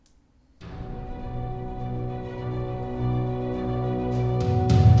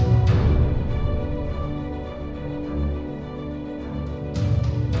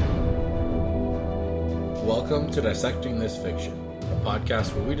Welcome to Dissecting This Fiction, a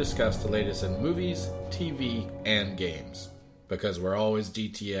podcast where we discuss the latest in movies, TV, and games. Because we're always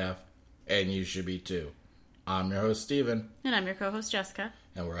DTF, and you should be too. I'm your host, Steven. And I'm your co-host, Jessica.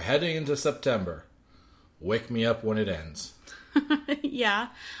 And we're heading into September. Wake me up when it ends. Yeah.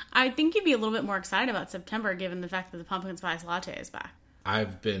 I think you'd be a little bit more excited about September given the fact that the pumpkin spice latte is back.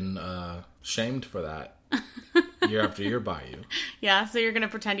 I've been shamed for that year after year by you. Yeah, so you're going to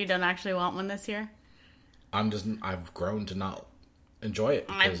pretend you don't actually want one this year? I've grown to not enjoy it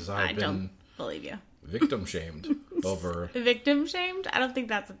because I don't believe you. Victim shamed over... Victim shamed? I don't think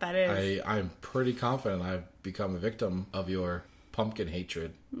that's what that is. I'm pretty confident I've become a victim of your pumpkin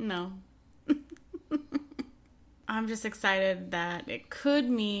hatred. No. I'm just excited that it could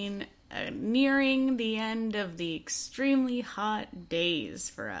mean nearing the end of the extremely hot days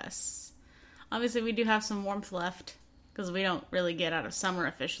for us. Obviously, we do have some warmth left because we don't really get out of summer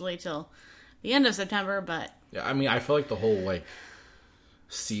officially till the end of September, but... Yeah, I mean, I feel like the whole,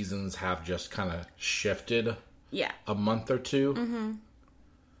 seasons have just kind of shifted a month or two. Mm-hmm.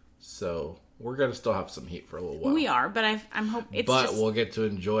 So, we're going to still have some heat for a little while. We are, but I'm hoping But we'll get to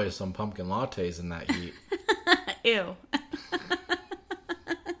enjoy some pumpkin lattes in that heat. Ew.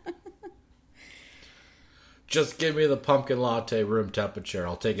 Just give me the pumpkin latte room temperature.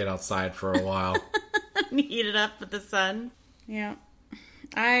 I'll take it outside for a while. Heat it up with the sun. Yeah.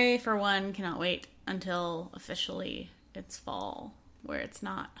 I, for one, cannot wait until officially it's fall, where it's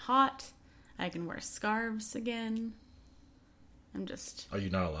not hot. I can wear scarves again. Are you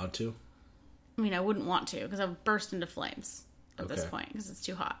not allowed to? I mean, I wouldn't want to, because I would burst into flames at this point, because it's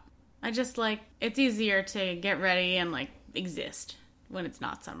too hot. I just, it's easier to get ready and, exist when it's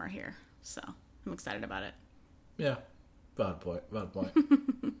not summer here. So, I'm excited about it. Yeah. Valid point.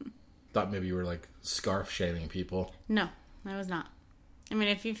 Thought maybe you were, scarf shaming people. No, I was not. I mean,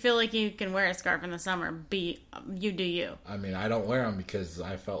 if you feel like you can wear a scarf in the summer, you do you. I mean, I don't wear them because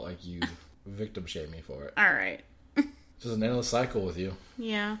I felt like you victim shamed me for it. All right. It's just an endless cycle with you.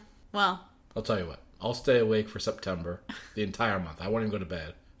 Yeah. Well. I'll tell you what. I'll stay awake for September. The entire month. I won't even go to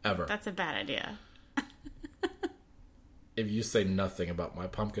bed. Ever. That's a bad idea. If you say nothing about my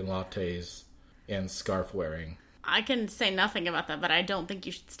pumpkin lattes and scarf wearing. I can say nothing about that, but I don't think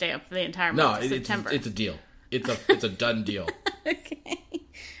you should stay up for the entire month of September. It's a deal. It's a done deal. Okay.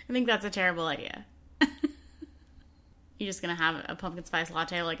 I think that's a terrible idea. You're just going to have a pumpkin spice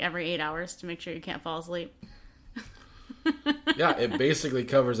latte every 8 hours to make sure you can't fall asleep. Yeah, it basically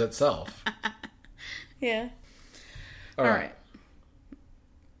covers itself. Yeah. All right.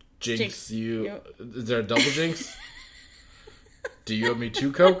 Jinx, you... Is there a double jinx? Do you owe me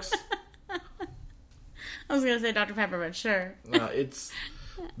 2 Cokes? I was going to say Dr. Pepper, but sure. It's...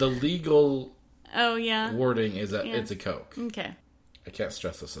 The legal... Oh, yeah. Wording is that it's a Coke. Okay. I can't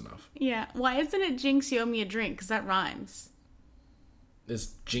stress this enough. Yeah. Why isn't it Jinx, you owe me a drink? Because that rhymes.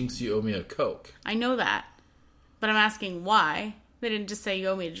 It's Jinx, you owe me a Coke. I know that. But I'm asking why. They didn't just say you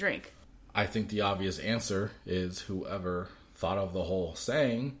owe me a drink. I think the obvious answer is whoever thought of the whole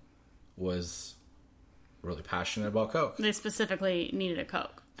saying was really passionate about Coke. They specifically needed a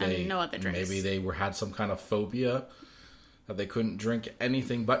Coke and no other drinks. Maybe they had some kind of phobia that they couldn't drink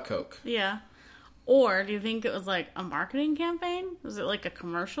anything but Coke. Yeah. Or do you think it was a marketing campaign? Was it a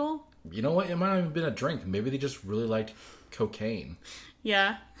commercial? You know what? It might not have even been a drink. Maybe they just really liked cocaine.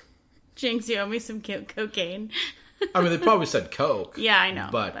 Yeah. Jinx, you owe me some cocaine. I mean, they probably said Coke. Yeah, I know.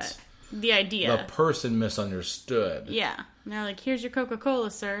 But the idea. The person misunderstood. Yeah. And they're like, here's your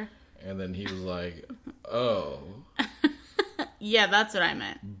Coca-Cola, sir. And then he was like, oh. Yeah, that's what I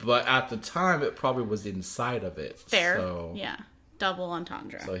meant. But at the time, it probably was inside of it. Fair. So, yeah. Double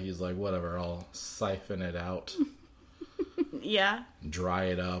entendre. So he's like, whatever, I'll siphon it out. Yeah. Dry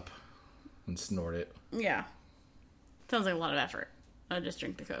it up and snort it. Yeah. Sounds like a lot of effort. I'll just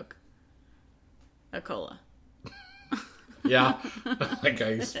drink the Coke. A cola. Yeah. Like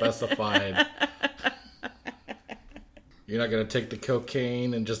I specified. You're not going to take the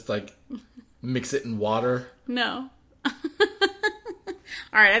cocaine and just mix it in water? No. All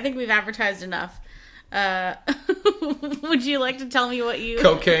right, I think we've advertised enough. Would you like to tell me what you...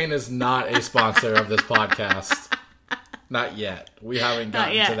 Cocaine is not a sponsor of this podcast. Not yet. We haven't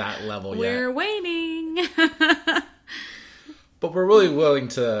gotten to that level yet. We're waiting. But we're really willing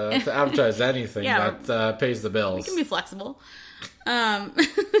to advertise anything that pays the bills. We can be flexible.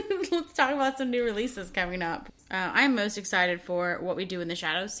 Let's talk about some new releases coming up. I'm most excited for What We Do in the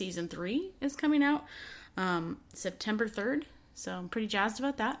Shadows Season 3 is coming out September 3rd. So I'm pretty jazzed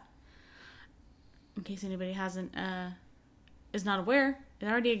about that. In case anybody is not aware, it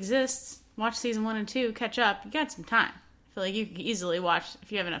already exists. Watch Season 1 and 2, catch up. You got some time. I feel like you could easily watch,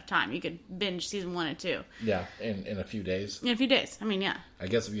 if you have enough time, you could binge season 1 and 2. Yeah, in a few days. In a few days. I mean, yeah. I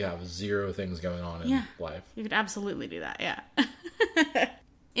guess if you have 0 things going on in life. You could absolutely do that, yeah.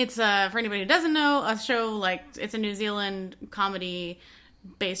 It's, for anybody who doesn't know, a show like, it's a New Zealand comedy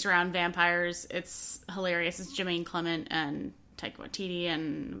based around vampires. It's hilarious. It's Jermaine Clement and Taika Waititi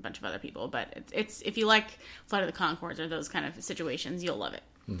and a bunch of other people. But it's if you like Flight of the Conchords or those kind of situations, you'll love it.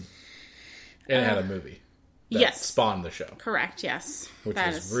 And it had a movie. That spawned the show. Correct, yes. Which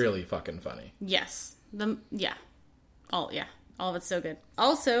was really fucking funny. Yes. All of it's so good.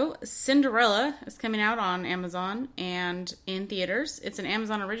 Also, Cinderella is coming out on Amazon and in theaters. It's an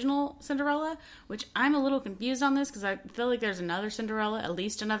Amazon original Cinderella, which I'm a little confused on this because I feel like there's another Cinderella, at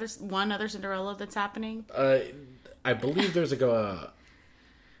least one other Cinderella that's happening. I believe there's a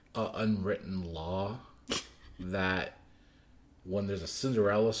unwritten law that when there's a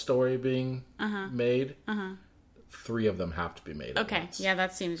Cinderella story being made, 3 of them have to be made. Okay, yeah,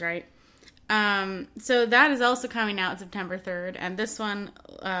 that seems right. So that is also coming out September 3rd, and this one,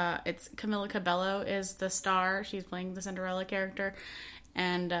 it's Camila Cabello is the star. She's playing the Cinderella character,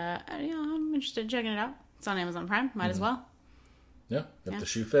 and I'm interested in checking it out. It's on Amazon Prime. Might as well. Yeah, if the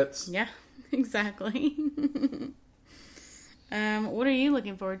shoe fits. Yeah, exactly. What are you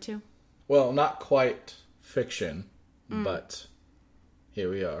looking forward to? Well, not quite fiction, but here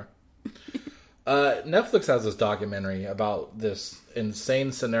we are. Netflix has this documentary about this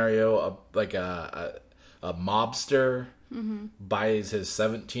insane scenario of like a mobster buys his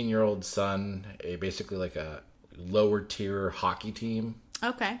 17-year-old son basically like a lower tier hockey team.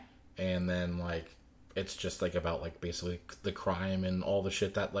 Okay. And then like it's just like about like basically the crime and all the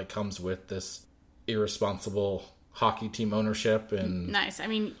shit that like comes with this irresponsible hockey team ownership. And nice. I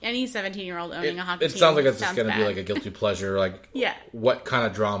mean, any 17-year-old owning a hockey team. It sounds like it's just going to be like a guilty pleasure. Like, what kind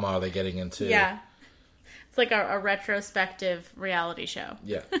of drama are they getting into? Yeah. It's like a retrospective reality show.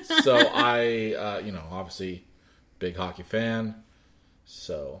 Yeah. So I, obviously big hockey fan.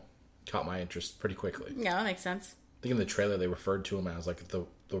 So caught my interest pretty quickly. Yeah, that makes sense. I think in the trailer they referred to him as like the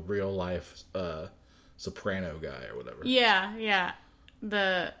real life Soprano guy or whatever. Yeah, yeah.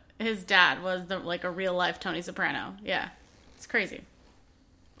 His dad was like a real life Tony Soprano. Yeah. It's crazy.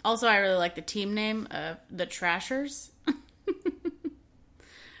 Also, I really like the team name of the Trashers.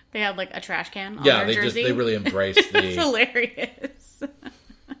 They had like a trash can on their jersey. They really embraced the... It's hilarious.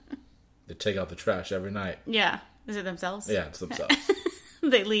 They take out the trash every night. Yeah. Is it themselves? Yeah, it's themselves.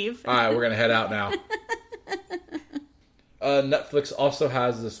 They leave. All right, we're going to head out now. Netflix also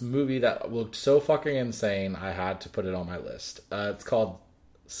has this movie that looked so fucking insane, I had to put it on my list. It's called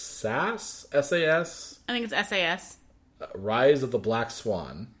SAS? S-A-S? I think it's SAS. Rise of the Black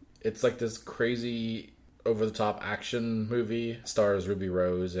Swan. It's like this crazy over-the-top action movie. Stars Ruby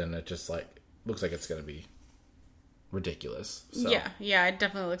Rose, and it just like looks like it's going to be ridiculous. So. Yeah, it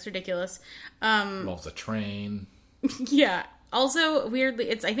definitely looks ridiculous. Involves a train. Yeah. Also,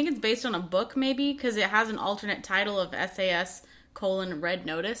 weirdly, I think it's based on a book, maybe, because it has an alternate title of SAS: Red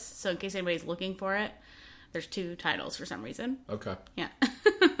Notice. So in case anybody's looking for it, there's 2 titles for some reason. Okay. Yeah.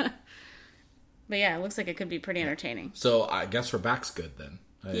 But yeah, it looks like it could be pretty entertaining. So I guess her back's good then.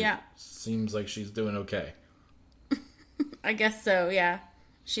 Yeah. Seems like she's doing okay. I guess so, yeah.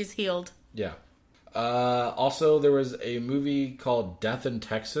 She's healed. Yeah. Also, there was a movie called Death in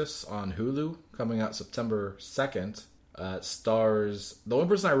Texas on Hulu coming out September 2nd. Stars... The only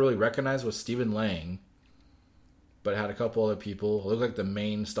person I really recognized was Stephen Lang, but it had a couple other people. It looked like the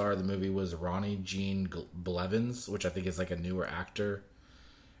main star of the movie was Ronnie Jean Blevins, which I think is like a newer actor.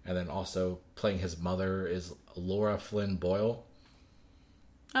 And then also playing his mother is Laura Flynn Boyle.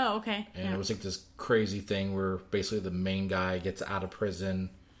 Oh, okay. And it was like this crazy thing where basically the main guy gets out of prison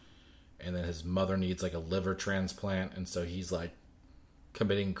and then his mother needs like a liver transplant. And so he's like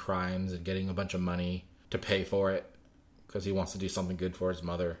committing crimes and getting a bunch of money to pay for it because he wants to do something good for his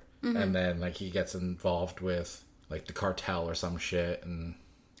mother. Mm-hmm. And then like he gets involved with like the cartel or some shit. And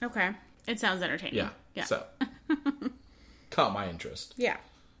okay. It sounds entertaining. Yeah. So caught my interest. Yeah.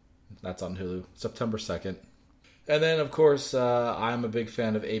 That's on Hulu, September 2nd. And then, of course, I'm a big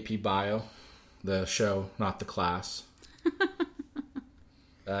fan of AP Bio, the show, not the class.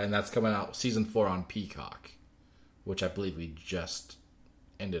 And that's coming out season 4 on Peacock, which I believe we just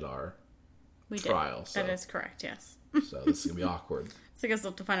ended our trial. So. That is correct, yes. So this is going to be awkward. So I guess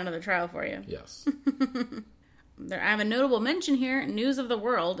we'll have to find another trial for you. Yes. I have a notable mention here. News of the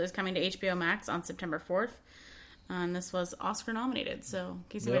World is coming to HBO Max on September 4th. And this was Oscar nominated, so in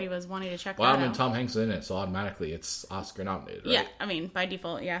case anybody was wanting to check that out. Well, I mean, Tom Hanks is in it, so automatically it's Oscar nominated, right? Yeah, I mean, by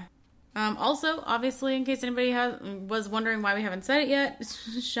default, yeah. Also, obviously, in case anybody was wondering why we haven't said it yet,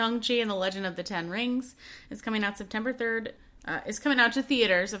 Shang-Chi and the Legend of the Ten Rings is coming out September 3rd. It's coming out to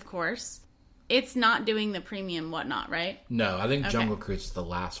theaters, of course. It's not doing the premium whatnot, right? No, I think Jungle Cruise is the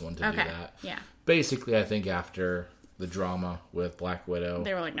last one to do that. Yeah. Basically, I think after the drama with Black Widow,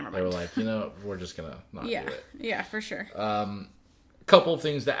 they were like, never mind. They were like, we're just going to not do it. Yeah, for sure. Couple of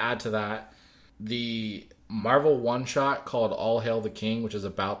things to add to that. The Marvel one-shot called All Hail the King, which is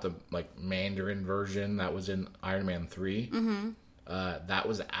about the Mandarin version that was in Iron Man 3. Mm-hmm. That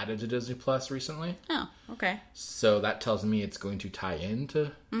was added to Disney Plus recently. Oh, okay. So that tells me it's going to tie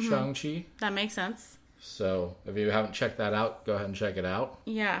into Shang-Chi. That makes sense. So if you haven't checked that out, go ahead and check it out.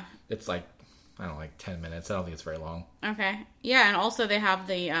 Yeah. It's 10 minutes. I don't think it's very long. Okay. Yeah, and also they have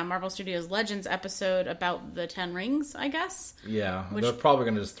the Marvel Studios Legends episode about the Ten Rings, I guess. Yeah. They're probably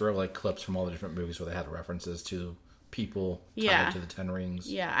going to just throw clips from all the different movies where they had references to people tied to the Ten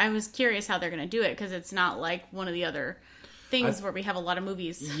Rings. Yeah, I was curious how they're going to do it because it's not like one of the other things where we have a lot of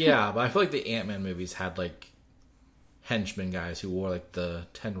movies. Yeah, but I feel like the Ant-Man movies had henchmen guys who wore the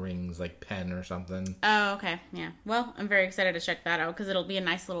Ten Rings pen or something. Oh, okay. Yeah. Well, I'm very excited to check that out because it'll be a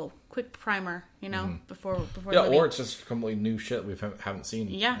nice little quick primer, before the movie. Or it's just completely new shit we haven't seen.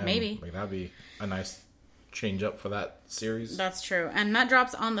 Yeah, maybe. That'd be a nice change up for that series. That's true. And that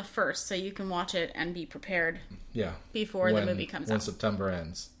drops on the 1st, so you can watch it and be prepared. Yeah. Before the movie comes out. When September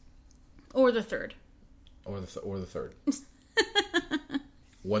ends. Or the 3rd. Or the 3rd.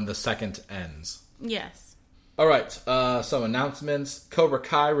 When the 2nd ends. Yes. All right, some announcements. Cobra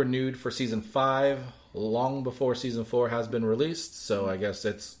Kai renewed for Season 5 long before Season 4 has been released, so I guess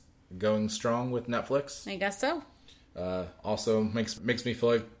it's going strong with Netflix. I guess so. Also makes me feel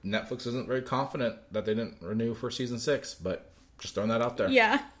like Netflix isn't very confident that they didn't renew for Season 6, but just throwing that out there.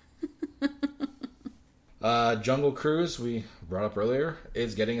 Yeah. Jungle Cruise, we brought up earlier,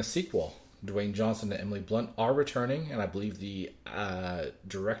 is getting a sequel. Dwayne Johnson and Emily Blunt are returning, and I believe the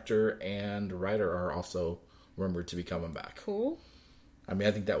director and writer are also rumored to be coming back. Cool. I mean,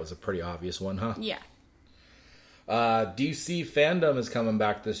 I think that was a pretty obvious one, huh? Yeah. DC Fandom is coming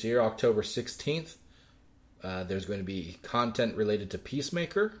back this year, October 16th. There's going to be content related to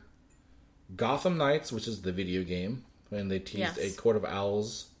Peacemaker, Gotham Knights, which is the video game, and they teased a Court of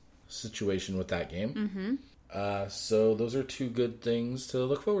Owls situation with that game. Mm-hmm. So those are two good things to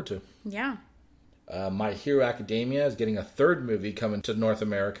look forward to. Yeah. My Hero Academia is getting a 3rd movie coming to North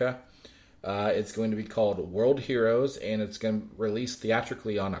America. It's going to be called World Heroes, and it's going to release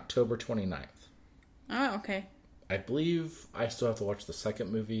theatrically on October 29th. Oh, okay. I believe I still have to watch the 2nd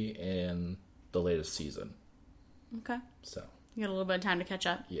movie and the latest season. Okay. So you got a little bit of time to catch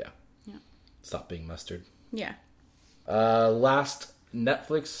up. Yeah. Stop being mustard. Yeah. Last,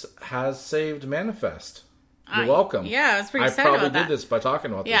 Netflix has saved Manifest. You're welcome. Yeah, I was pretty excited about that. I probably did this by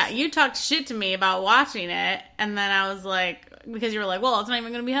talking about this. Yeah, you talked shit to me about watching it, and then I was like, because you were like, well, it's not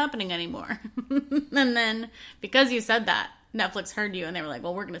even going to be happening anymore. And then, because you said that, Netflix heard you, and they were like,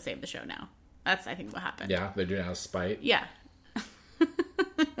 well, we're going to save the show now. That's, I think, what happened. Yeah, they're doing it out of spite. Yeah.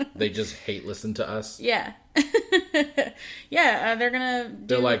 They just hate listening to us. Yeah. Yeah, they're going to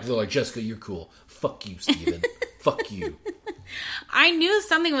They're like, Jessica, you're cool. Fuck you, Steven. Fuck you. I knew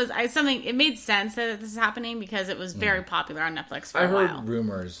something it made sense that this is happening because it was very popular on Netflix for a while. I heard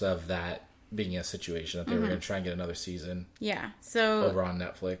rumors of that being a situation, that they were going to try and get another season. Yeah, so over on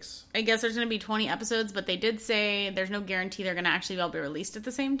Netflix. I guess there's going to be 20 episodes, but they did say there's no guarantee they're going to actually all be released at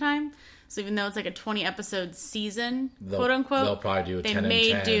the same time. So even though it's like a 20 episode season, quote unquote, they'll probably do a 10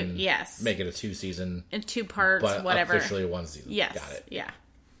 and 10. Yes, make it a 2 season, in 2 parts, but whatever. Officially 1 season. Yes, got it. Yeah.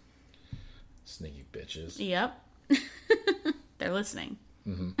 Sneaky bitches. Yep. They're listening.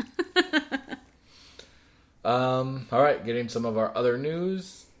 Mm-hmm. All right, getting some of our other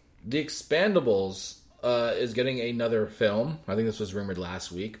news. The Expendables is getting another film. I think this was rumored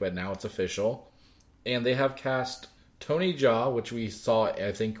last week, but now it's official. And they have cast Tony Jaa, which we saw,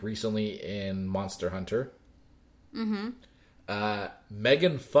 I think, recently in Monster Hunter. Mm-hmm.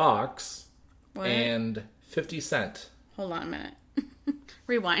 Megan Fox. What? And 50 Cent. Hold on a minute.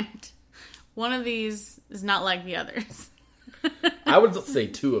 Rewind. One of these is not like the others. I would say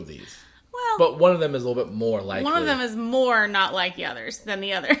 2 of these. Well, but one of them is a little bit more likely. One of them is more not like the others than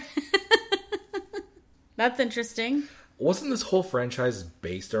the other. That's interesting. Wasn't this whole franchise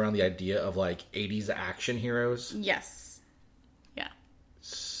based around the idea of 80s action heroes? Yes. Yeah.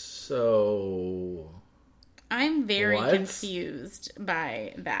 So I'm very confused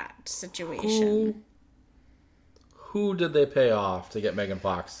by that situation. Who did they pay off to get Megan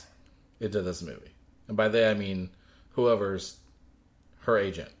Fox into this movie? And by they, I mean whoever's her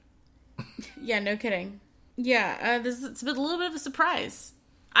agent. Yeah, no kidding. Yeah, it's been a little bit of a surprise.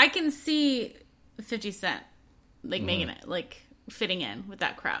 I can see 50 Cent, like, making it, like, fitting in with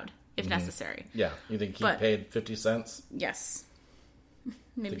that crowd, if necessary. Yeah. You think he paid 50 cents? Yes.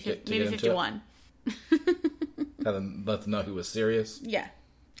 Maybe get 51. Let them know he was serious? Yeah.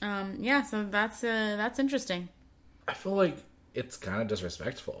 Yeah, so that's interesting. I feel like it's kind of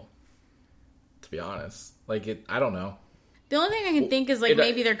disrespectful, to be honest. Like, I don't know. The only thing I can think is, like,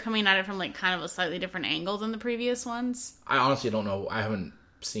 maybe they're coming at it from, like, kind of a slightly different angle than the previous ones. I honestly don't know. I haven't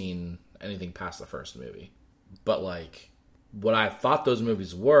seen anything past the first movie. But, like, what I thought those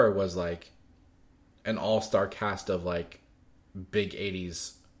movies was, like, an all-star cast of, like, big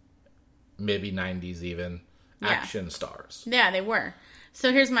 80s, maybe 90s even, action stars. Yeah, they were.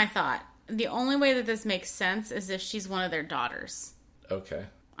 So here's my thought. The only way that this makes sense is if she's one of their daughters. Okay.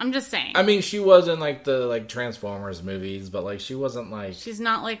 I'm just saying. I mean, she was in, like, the, like, Transformers movies, but, like, she wasn't, like... She's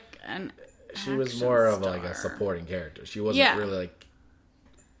not, like, an She was more of, like, a supporting character. She wasn't really, like,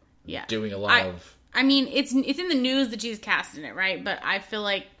 doing a lot of... I mean, it's in the news that she's cast in it, right? But I feel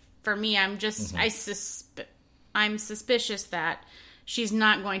like, for me, I'm just... I'm suspicious that she's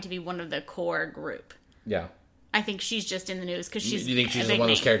not going to be one of the core group. Yeah. I think she's just in the news because she's... Do you think she's one of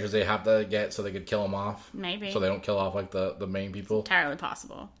those characters they have to get so they could kill them off? Maybe. So they don't kill off, like, the main people? It's entirely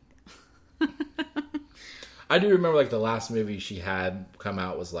possible. I do remember, like, the last movie she had come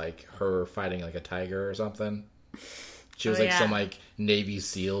out was, like, her fighting, like, a tiger or something. She was, some, like, Navy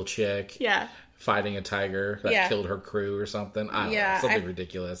SEAL chick. Yeah. Fighting a tiger that killed her crew or something. I don't know. Something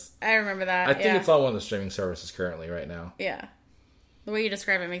ridiculous. I remember that. I think it's on one of the streaming services currently right now. Yeah. The way you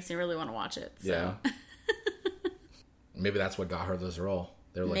describe it makes me really want to watch it. So. Yeah. Maybe that's what got her this role.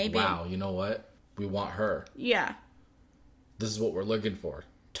 They're like, wow, you know what? We want her. Yeah. This is what we're looking for.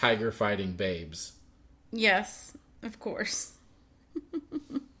 Tiger fighting babes. Yes, of course.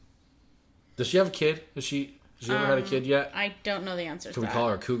 Does she have a kid? Has she ever had a kid yet? I don't know the answer to that. Can we call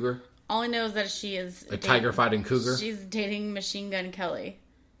her a cougar? All I know is that she is... A tiger fighting cougar? She's dating Machine Gun Kelly.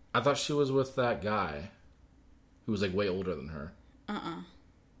 I thought she was with that guy who was, like, way older than her. Oh,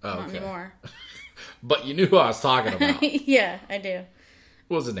 not okay. Anymore. But you knew who I was talking about. Yeah, I do.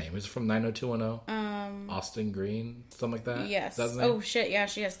 What was his name? He was from 90210? Austin Green? Something like that? Yes. That's his name? Oh, shit, yeah,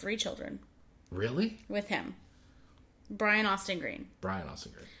 she has 3 children. Really? With him. Brian Austin Green.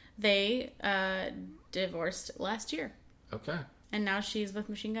 They divorced last year. Okay. And now she's with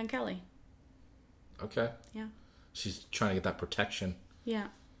Machine Gun Kelly. Okay. Yeah. She's trying to get that protection. Yeah.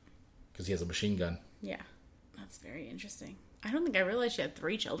 Because he has a machine gun. Yeah. That's very interesting. I don't think I realized she had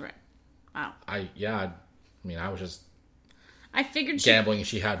 3 children. Wow. I was just... I figured gambling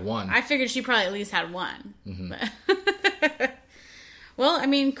she had 1. I figured she probably at least had 1. Mm-hmm. But well, I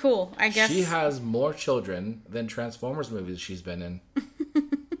mean, cool. I guess... She has more children than Transformers movies she's been in.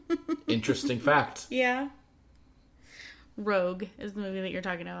 Interesting fact. Yeah. Rogue is the movie that you're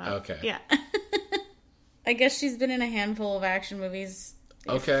talking about. Okay. Yeah. I guess she's been in a handful of action movies.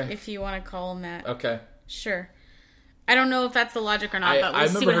 If you want to call them that. Okay. Sure. I don't know if that's the logic or not, but we'll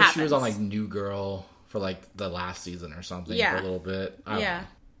see what happens. I remember she was on, like, New Girl for, like, the last season or something for a little bit. I don't know.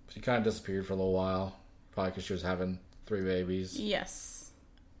 She kind of disappeared for a little while. Probably because she was having 3 babies. Yes.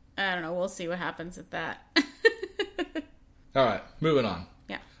 I don't know. We'll see what happens with that. All right. Moving on.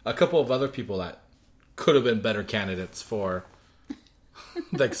 Yeah. A couple of other people that could have been better candidates for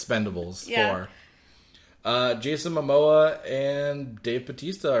the Expendables 4. Jason Momoa and Dave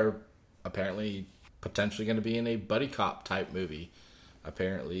Bautista are apparently potentially going to be in a buddy cop type movie.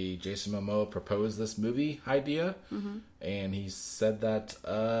 Apparently, Jason Momoa proposed this movie idea, and he said that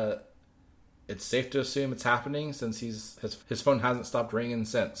it's safe to assume it's happening since his phone hasn't stopped ringing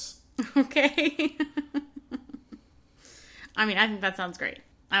since. Okay. I mean, I think that sounds great.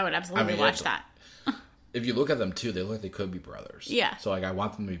 I would absolutely watch that. If you look at them, too, they look like they could be brothers. Yeah. So, like, I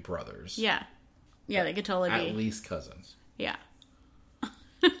want them to be brothers. Yeah. Yeah, they could totally be. At least cousins. Yeah.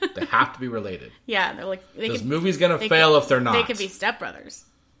 They have to be related. Yeah, they're like... This movie's going to fail if they're not. They could be stepbrothers.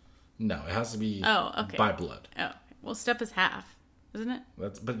 No, it has to be by blood. Oh, okay. Well, step is half, isn't it?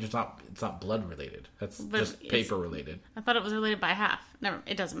 But it's not blood related. That's just paper related. I thought it was related by half. Never.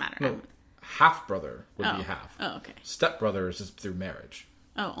 It doesn't matter. No, half brother would be half. Oh, okay. Step brother is just through marriage.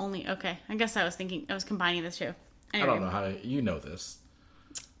 Oh, only okay. I guess I was combining the two. Anyway. I don't know how you know this.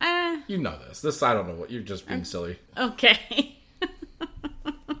 You know this. I don't know what you're just being silly. Okay.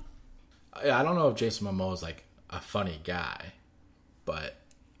 I don't know if Jason Momoa is like a funny guy, but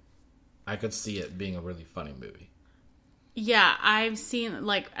I could see it being a really funny movie. Yeah, I've seen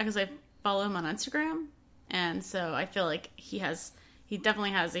because I follow him on Instagram, and so I feel like he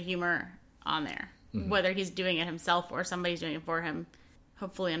definitely has a humor on there. Mm-hmm. Whether he's doing it himself or somebody's doing it for him,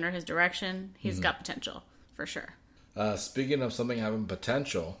 hopefully under his direction, he's got potential for sure. Speaking of something having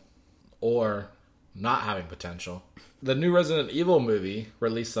potential, or not having potential, the new Resident Evil movie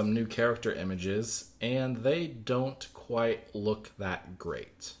released some new character images, and they don't quite look that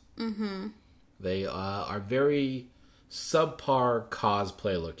great. Mm-hmm. They are very subpar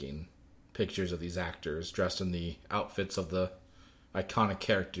cosplay looking pictures of these actors dressed in the outfits of the iconic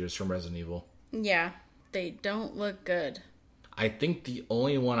characters from Resident Evil. Yeah, they don't look good. I think the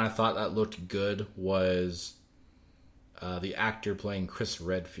only one I thought that looked good was the actor playing Chris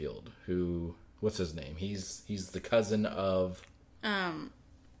Redfield, who, what's his name? He's the cousin of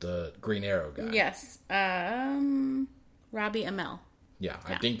the Green Arrow guy. Yes, Robbie Amell. Yeah,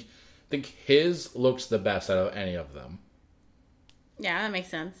 I think his looks the best out of any of them. Yeah, that makes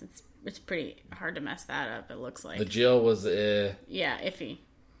sense. It's pretty hard to mess that up, it looks like. The Jill was yeah, iffy.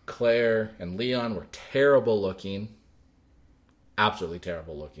 Claire and Leon were terrible looking. Absolutely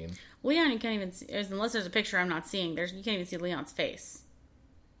terrible looking. Leon, you can't even see, unless there's a picture I'm not seeing, you can't even see Leon's face.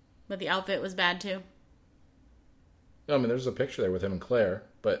 But the outfit was bad too. I mean, there's a picture there with him and Claire,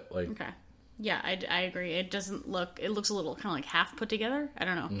 but like... Okay. Yeah, I agree. It looks a little kind of like half put together. I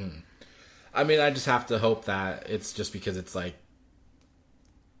don't know. I mean, I just have to hope that it's just because it's like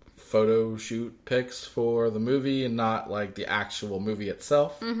photo shoot pics for the movie and not like the actual movie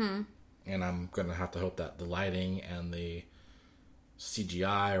itself. Mm-hmm. And I'm going to have to hope that the lighting and the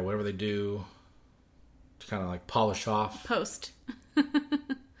CGI or whatever they do to kind of like polish off. Post.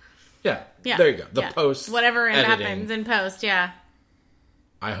 Yeah, there you go. The post. Whatever editing, happens in post, yeah.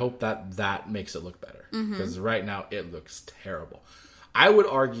 I hope that makes it look better. Because right now it looks terrible. I would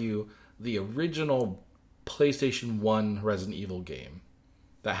argue the original PlayStation 1 Resident Evil game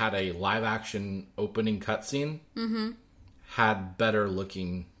that had a live-action opening cutscene had better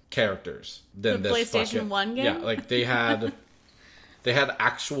looking characters than the this PlayStation 1 game? Yeah, like they had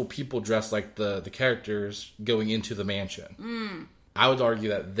actual people dressed like the characters going into the mansion. I would argue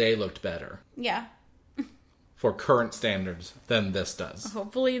that they looked better. Yeah. For current standards than this does.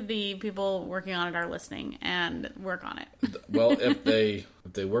 Hopefully the people working on it are listening and work on it. Well, if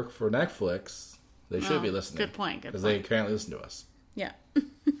they work for Netflix, they should be listening. Good point. Because they currently listen to us. Yeah.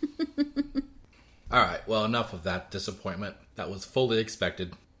 All right. Well, enough of that disappointment. That was fully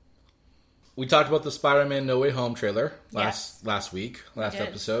expected. We talked about the Spider-Man No Way Home trailer last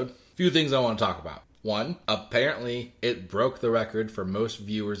episode. A few things I want to talk about. One, apparently it broke the record for most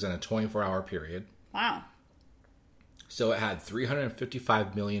viewers in a 24-hour period. Wow. So it had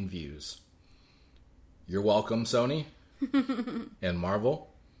 355 million views. You're welcome, Sony and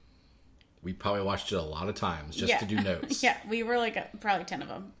Marvel. We probably watched it a lot of times just to do notes. Yeah, we were like probably 10 of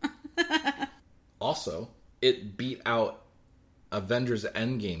them. Also, it beat out Avengers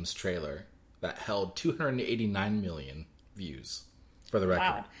Endgame's trailer that held 289 million views for the record.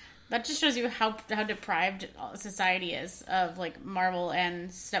 Wow. That just shows you how deprived society is of like Marvel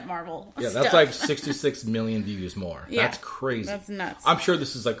and Step Marvel. Yeah, that's like 66 million views more. Yeah, that's crazy. That's nuts. I'm sure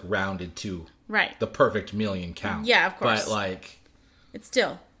this is like rounded to the perfect million count. Yeah, of course. But like, it's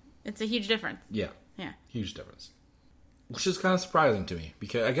a huge difference. Yeah, huge difference. Which is kind of surprising to me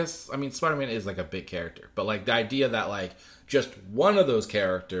because I guess Spider-Man is like a big character, but like the idea that like just one of those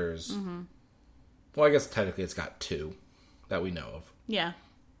characters. Well, I guess technically it's got two that we know of. Yeah.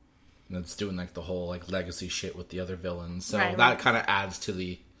 And it's doing like the whole like legacy shit with the other villains. So that kind of adds to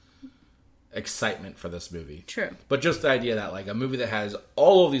the excitement for this movie. True. But just the idea that like a movie that has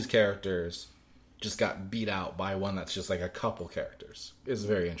all of these characters just got beat out by one that's just like a couple characters is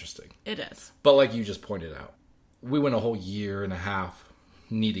very interesting. It is. But like you just pointed out, we went a whole year and a half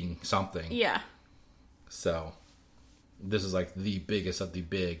needing something. Yeah. So this is like the biggest of the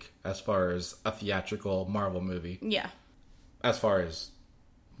big as far as a theatrical Marvel movie. Yeah. As far as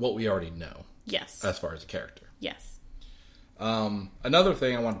what we already know. Yes. As far as a character. Yes. Another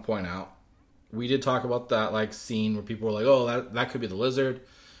thing I want to point out, we did talk about that like scene where people were like, oh, that could be the lizard.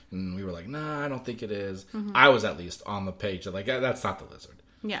 And we were like, nah, I don't think it is. I was at least on the page that like, that's not the lizard.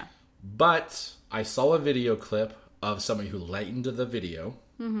 Yeah. But I saw a video clip of somebody who lightened the video.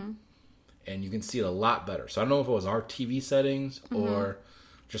 And you can see it a lot better. So I don't know if it was our TV settings or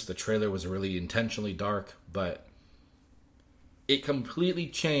just the trailer was really intentionally dark, but it completely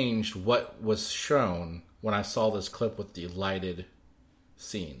changed what was shown when I saw this clip with the lighted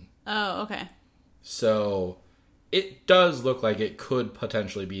scene. Oh, okay. So it does look like it could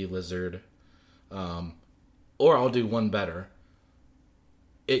potentially be Lizard. Or I'll do one better.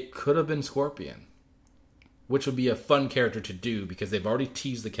 It could have been Scorpion. Which would be a fun character to do because they've already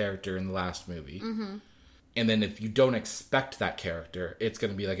teased the character in the last movie. And then if you don't expect that character, it's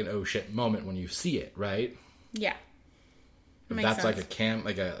going to be like an oh shit moment when you see it, right? Yeah. If that's sense.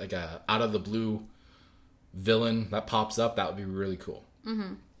 Like a out of the blue villain that pops up, that would be really cool.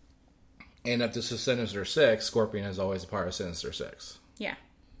 Mm-hmm. And if this is Sinister Six, Scorpion is always a part of Sinister Six. Yeah.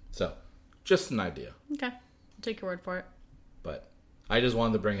 So, just an idea. Okay. I'll take your word for it. But I just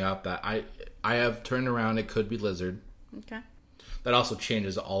wanted to bring up that I have turned around, it could be Lizard. Okay. That also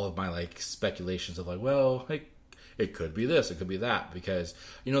changes all of my, like, speculations of, like, well, it could be this, it could be that. Because,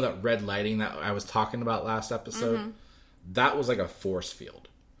 you know that red lighting that I was talking about last episode? Mm-hmm. That was like a force field.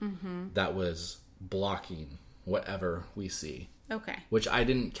 Mm-hmm. That was blocking whatever we see. Okay. Which I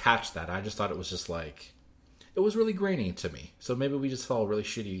didn't catch that. I just thought it was just like... It was really grainy to me. So maybe we just saw a really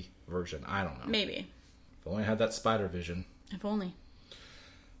shitty version. I don't know. Maybe. If only I had that spider vision. If only.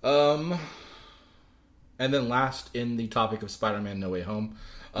 And then last in the topic of Spider-Man No Way Home,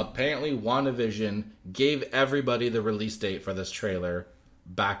 apparently WandaVision gave everybody the release date for this trailer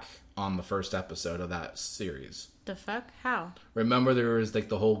back on the first episode of that series. The fuck? How? Remember there was like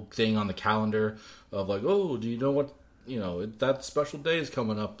the whole thing on the calendar of like, oh, do you know what, you know, that special day is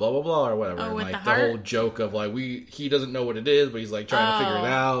coming up, blah, blah, blah, or whatever. Oh, and with like the whole joke of like, he doesn't know what it is, but he's like trying to figure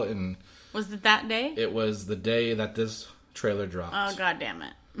it out. And was it that day? It was the day that this trailer dropped. Oh, god damn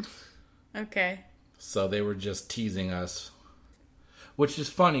it. Okay. So they were just teasing us. Which is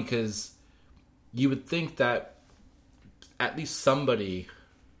funny because you would think that at least somebody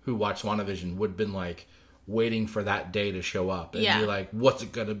who watched WandaVision would have been like waiting for that day to show up and be like, what's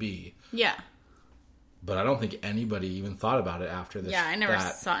it gonna be? Yeah. But I don't think anybody even thought about it after this. Yeah, I never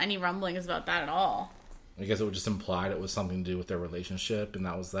saw any rumblings about that at all. I guess it would just implied it was something to do with their relationship, and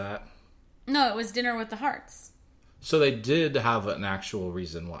that was that. No, it was Dinner with the Hearts. So they did have an actual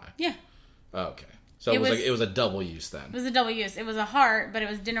reason why. Yeah. Oh, okay. So it was a double use then. It was a double use. It was a heart, but it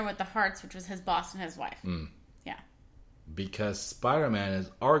was Dinner with the Hearts, which was his boss and his wife. Mm. Yeah. Because Spider-Man is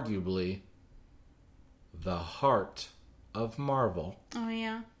arguably the heart of Marvel. Oh,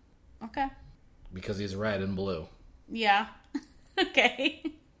 yeah. Okay. Because he's red and blue. Yeah. Okay.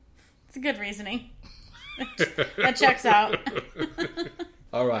 It's a good reasoning. That checks out.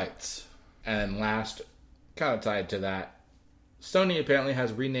 All right. And last, kind of tied to that, Sony apparently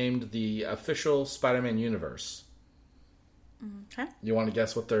has renamed the official Spider-Man universe. Okay. You want to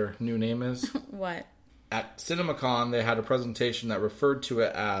guess what their new name is? What? At CinemaCon, they had a presentation that referred to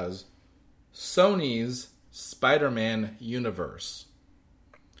it as Sony's Spider-Man Universe.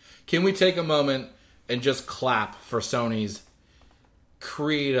 Can we take a moment and just clap for Sony's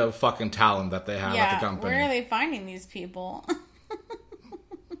creative fucking talent that they have at the company? Where are they finding these people?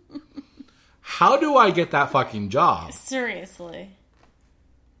 How do I get that fucking job? Seriously.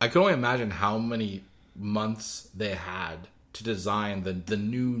 I can only imagine how many months they had to design the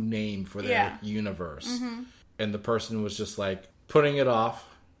new name for their universe. Mm-hmm. And the person was just like putting it off,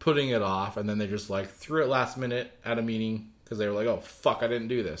 and then they just like threw it last minute at a meeting because they were like, oh fuck, I didn't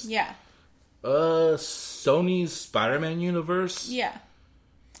do this. Yeah. Sony's Spider-Man universe? Yeah.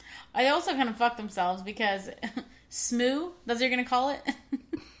 They also kind of fucked themselves because SMU, that's what you're going to call it?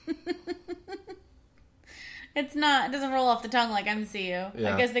 It doesn't roll off the tongue like MCU.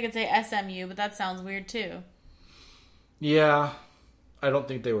 Yeah. I guess they could say SMU, but that sounds weird too. Yeah. I don't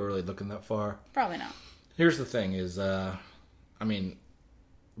think they were really looking that far. Probably not. Here's the thing is, the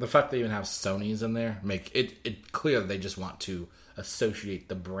fact they even have Sony's in there make it clear that they just want to associate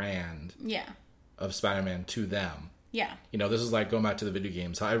the brand of Spider-Man to them. Yeah. You know, this is like going back to the video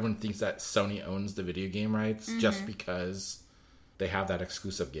games. How everyone thinks that Sony owns the video game rights just because they have that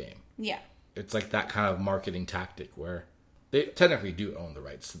exclusive game. Yeah. It's like that kind of marketing tactic where they technically do own the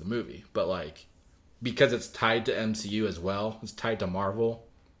rights to the movie, but like because it's tied to MCU as well, it's tied to Marvel.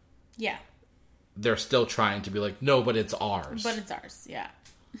 Yeah. They're still trying to be like, no, but it's ours. But it's ours, yeah.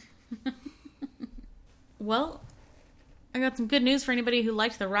 Well, I got some good news for anybody who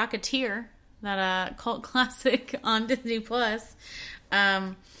liked The Rocketeer, that cult classic on Disney Plus.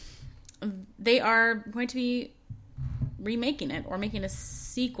 They are going to be remaking it or making a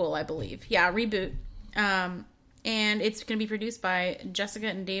sequel, I believe. Yeah, reboot. And it's going to be produced by Jessica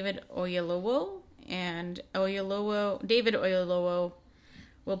and David Oyelowo. And David Oyelowo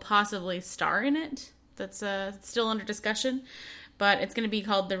will possibly star in it. That's still under discussion. But it's going to be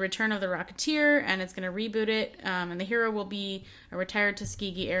called The Return of the Rocketeer, and it's going to reboot it. And the hero will be a retired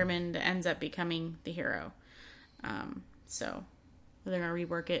Tuskegee airman that ends up becoming the hero. So they're going to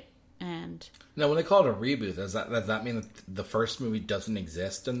rework it. And now, when they call it a reboot, does that mean that the first movie doesn't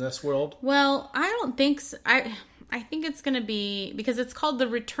exist in this world? Well, I don't think so. I think it's going to be, because it's called The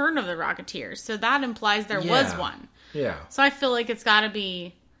Return of the Rocketeer, so that implies there was one. Yeah. So I feel like it's got to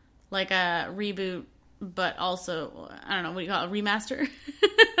be like a reboot, but also, I don't know, what do you call it, a remaster?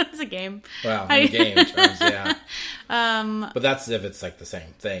 That's a game. Well, in game terms, yeah. But that's if it's like the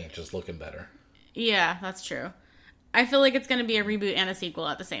same thing, just looking better. Yeah, that's true. I feel like it's going to be a reboot and a sequel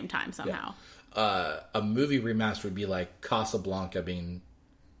at the same time somehow. A movie remaster would be like Casablanca being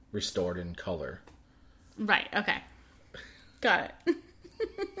restored in color. Right, okay. Got it.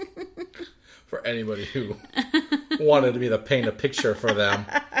 For anybody who wanted me to paint a picture for them.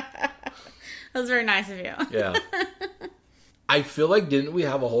 That was very nice of you. Yeah. I feel like, didn't we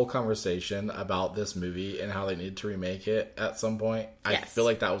have a whole conversation about this movie and how they needed to remake it at some point? Yes. I feel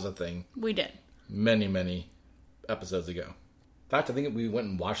like that was a thing. We did. Many, many episodes ago. In fact, I think we went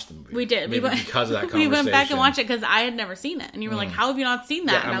and watched the movie. We did. Maybe because of that conversation. We went back and watched it because I had never seen it. And you were like, how have you not seen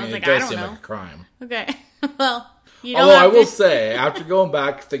that? Yeah, and I was like, it does I don't seem know. like a crime. Okay. Well, you don't Although I have will to... say, after going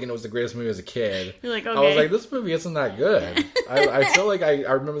back thinking it was the greatest movie as a kid, You're like, I was okay. like, this movie isn't that good. I feel like I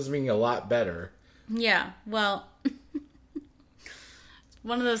remember this being a lot better. Yeah, well,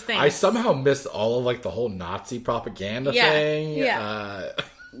 one of those things. I somehow missed all of like the whole Nazi propaganda thing. Yeah.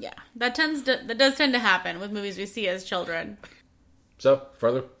 Yeah, that does tend to happen with movies we see as children. So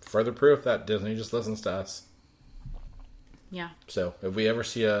further proof that Disney just listens to us. Yeah. So if we ever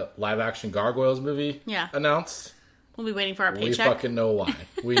see a live action Gargoyles movie announced, we'll be waiting for our paycheck. We fucking know why.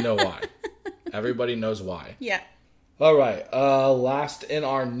 We know why. Everybody knows why. Yeah. All right. Last in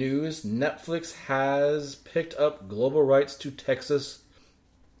our news, Netflix has picked up global rights to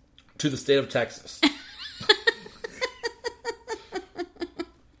the state of Texas.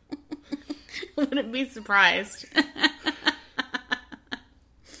 Wouldn't be surprised.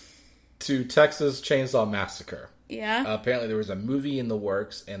 To Texas Chainsaw Massacre. Yeah. Apparently there was a movie in the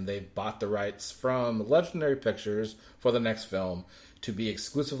works, and they bought the rights from Legendary Pictures for the next film to be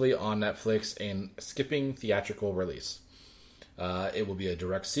exclusively on Netflix and skipping theatrical release. It will be a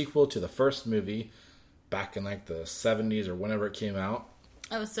direct sequel to the first movie back in like the 70s or whenever it came out.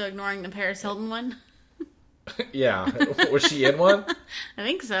 I was so ignoring the Paris Hilton one. Yeah. Was she in one? I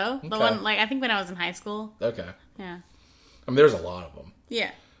think so. The one, I think when I was in high school. Okay. Yeah. I mean, there's a lot of them.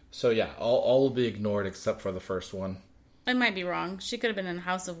 Yeah. So yeah, all will be ignored except for the first one. I might be wrong. She could have been in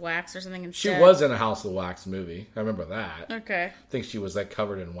House of Wax or something instead. She was in a House of Wax movie. I remember that. Okay. I think she was like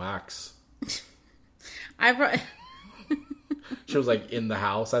covered in wax. She was like in the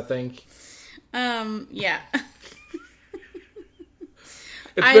house, I think. Yeah.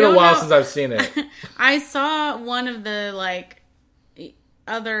 It's been a while since I've seen it. I saw one of the like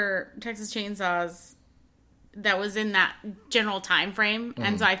other Texas Chainsaws that was in that general time frame,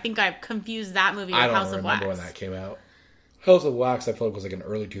 and so I think I've confused that movie with House of Wax. I don't remember when that came out. House of Wax, I feel like was like an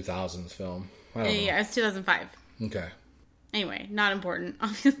early 2000s film. I don't know. Yeah, it's 2005. Okay. Anyway, not important,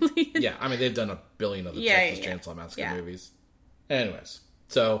 obviously. Yeah, I mean they've done a billion of the Texas Chainsaw Massacre movies. Anyways,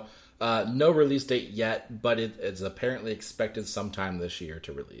 so no release date yet, but it is apparently expected sometime this year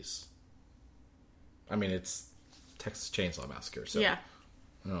to release. I mean, it's Texas Chainsaw Massacre, so I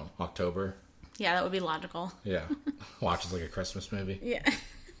don't know, October. Yeah, that would be logical. Yeah. Watches like a Christmas movie. Yeah.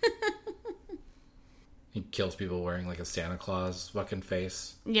 He kills people wearing like a Santa Claus fucking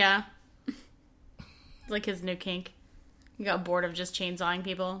face. Yeah. It's like his new kink. He got bored of just chainsawing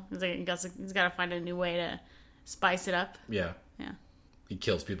people. He's like, he's got to find a new way to spice it up. Yeah. Yeah. He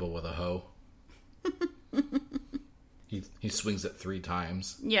kills people with a hoe. He swings it 3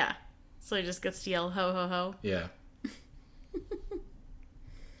 times. Yeah. So he just gets to yell ho ho ho. Yeah.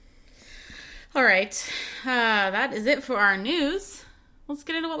 All right. That is it for our news. Let's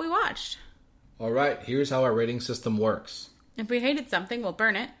get into what we watched. All right. Here's how our rating system works. If we hated something, we'll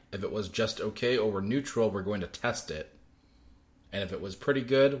burn it. If it was just okay or we're neutral, we're going to test it. And if it was pretty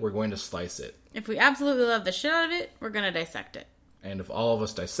good, we're going to slice it. If we absolutely love the shit out of it, we're going to dissect it. And if all of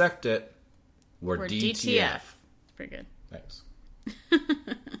us dissect it, we're DTF. Pretty good. Thanks.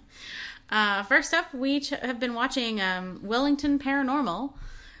 First up, we have been watching Wellington Paranormal,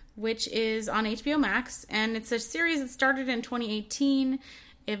 which is on HBO Max, and it's a series that started in 2018,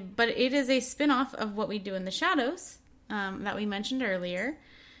 but it is a spin-off of What We Do in the Shadows that we mentioned earlier.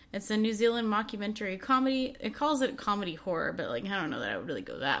 It's a New Zealand mockumentary comedy. It calls it comedy horror, but like I don't know that I would really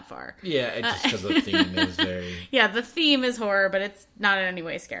go that far. Yeah, it's just because the theme is very... Yeah, the theme is horror, but it's not in any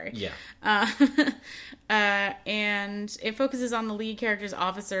way scary. Yeah. And it focuses on the lead characters,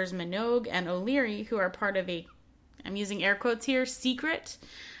 officers Minogue and O'Leary, who are part of a, I'm using air quotes here, secret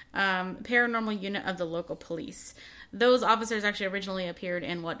paranormal unit of the local police. Those officers actually originally appeared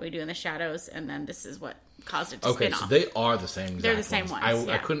in What We Do in the Shadows, and then this is what caused it to spin off. Okay, so they are the same exact They're the same ones.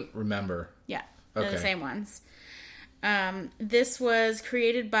 I couldn't remember. Yeah, they're the same ones. This was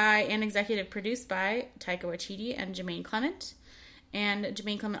created by and executive produced by Taika Waititi and Jermaine Clement. And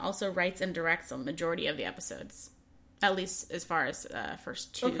Jermaine Clement also writes and directs on the majority of the episodes. At least as far as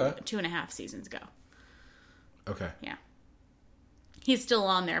first 2.5 seasons go. Okay. Yeah. He's still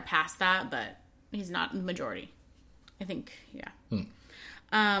on there past that, but he's not in the majority. I think, yeah.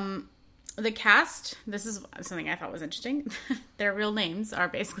 The cast, this is something I thought was interesting. Their real names are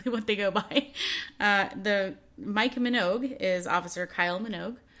basically what they go by. The Mike Minogue is Officer Kyle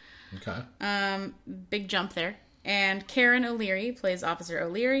Minogue. Okay. Big jump there. And Karen O'Leary plays Officer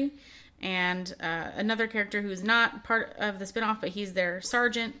O'Leary. And another character who's not part of the spinoff, but he's their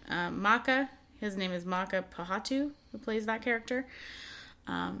sergeant, Maka. His name is Maka Pahatu, who plays that character.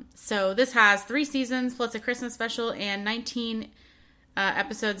 So this has 3 seasons plus a Christmas special and 19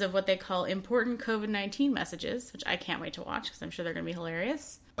 episodes of what they call important COVID-19 messages, which I can't wait to watch because I'm sure they're going to be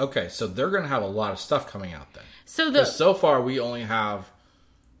hilarious. Okay, so they're going to have a lot of stuff coming out then. So so far we only have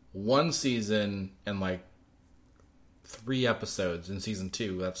 1 season and like 3 episodes in season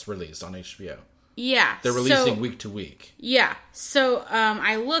 2 that's released on HBO. Yeah. They're releasing week to week. Yeah. So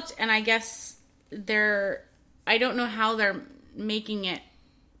I looked and I guess I don't know how they're making it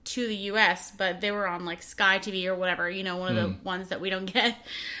to the US, but they were on like Sky TV or whatever, one of the ones that we don't get.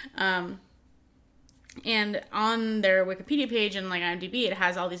 And on their Wikipedia page and like IMDb, it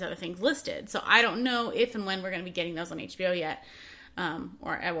has all these other things listed. So I don't know if and when we're going to be getting those on HBO yet,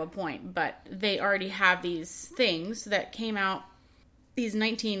 or at what point, but they already have these things that came out. These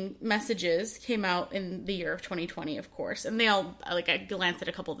 19 messages came out in the year of 2020, of course. And they all, like, I glanced at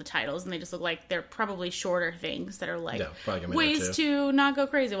a couple of the titles, and they just look like they're probably shorter things that are like ways to not go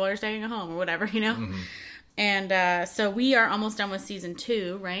crazy while you're staying at home or whatever, Mm-hmm. And so we are almost done with season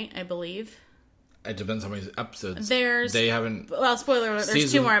 2, right? I believe. It depends how many episodes. They haven't. Well, spoiler alert,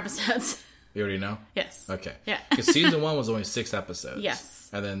 there's 2 more episodes. You already know? Yes. Okay. Yeah. Because season 1 was only 6 episodes. Yes.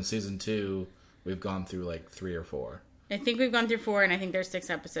 And then season 2, we've gone through like 3 or 4. I think we've gone through 4, and I think there's 6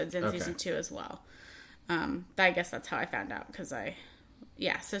 episodes in season 2 as well. I guess that's how I found out, because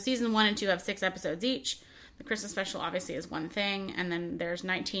so season 1 and 2 have 6 episodes each. The Christmas special obviously is one thing, and then there's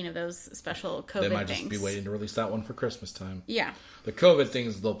 19 of those special COVID things. They might just be waiting to release that one for Christmas time. Yeah. The COVID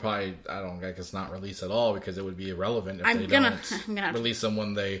things, they'll probably, I guess not release at all, because it would be irrelevant if they don't release them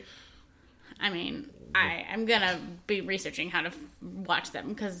when they... I mean, I'm going to be researching how to watch them,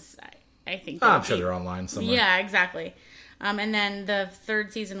 because... I think I'm sure they're online somewhere. Yeah, exactly. And then the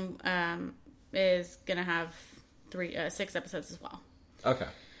 3rd season is going to have 6 episodes as well. Okay.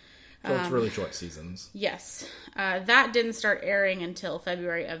 So it's really short seasons. Yes. That didn't start airing until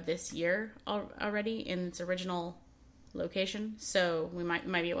February of this year already in its original location. So we might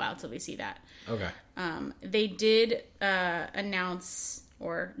be a while till we see that. Okay. They did announce...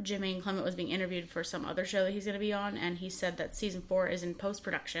 or Jermaine Clement was being interviewed for some other show that he's going to be on, and he said that season 4 is in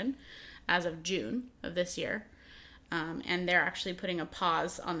post-production as of June of this year, and they're actually putting a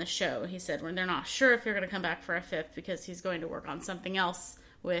pause on the show. He said when they're not sure if they're going to come back for a 5th because he's going to work on something else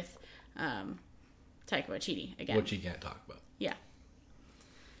with Taika Waititi again. Which he can't talk about. Yeah.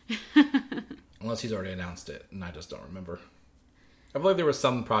 Unless he's already announced it, and I just don't remember. I believe there was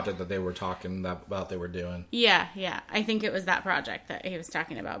some project that they were talking about they were doing. Yeah. I think it was that project that he was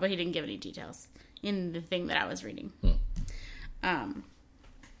talking about, but he didn't give any details in the thing that I was reading.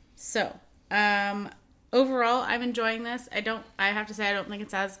 Overall, I'm enjoying this. I have to say, I don't think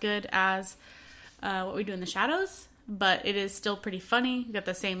it's as good as What We Do in the Shadows, but it is still pretty funny. You got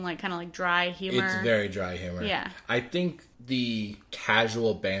the same kind of dry humor. It's very dry humor. Yeah. I think the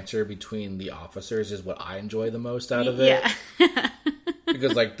casual banter between the officers is what I enjoy the most out of it. Yeah.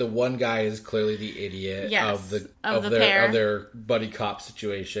 Because the one guy is clearly the idiot of their buddy cop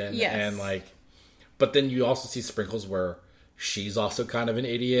situation. Yes. And but then you also see sprinkles where she's also kind of an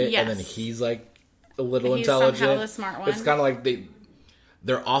idiot, yes. and then he's a little intelligent. Somehow the smart one. It's kind of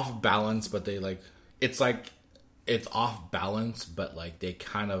they're off balance, but they it's off balance, but they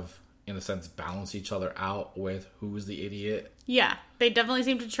kind of in a sense balance each other out with who's the idiot. Yeah, they definitely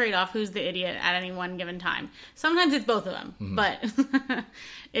seem to trade off who's the idiot at any one given time. Sometimes it's both of them, but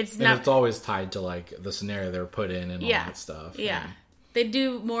it's not. And it's always tied to the scenario they're put in and all that stuff. Yeah. And they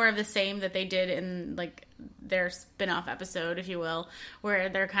do more of the same that they did in their spin-off episode, if you will, where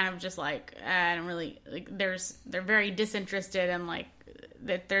they're kind of just I don't really they're very disinterested and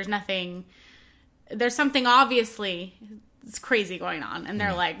that there's something obviously it's crazy going on, and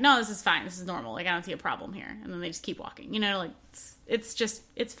they're no, this is fine, this is normal, I don't see a problem here, and then they just keep walking,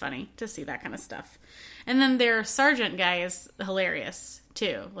 it's funny to see that kind of stuff. And then their sergeant guy is hilarious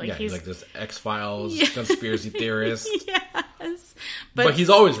too. He's this X-Files conspiracy theorist. Yes. But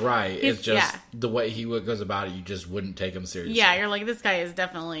he's always right. It's just the way he goes about it, you just wouldn't take him seriously. Yeah, you're this guy is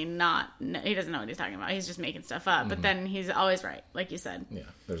definitely not... He doesn't know what he's talking about. He's just making stuff up. But then he's always right, like you said. Yeah,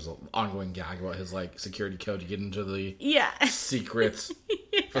 there's an ongoing gag about his security code to get into the secret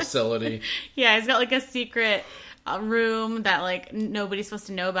facility. Yeah, he's got a secret a room that like nobody's supposed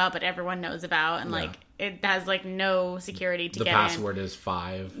to know about, but everyone knows about, and like it has like no security to The get password is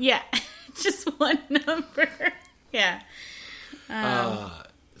 5. in. Yeah, just one number. Yeah.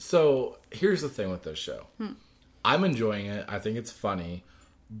 So here's the thing with this show. I'm enjoying it. I think it's funny.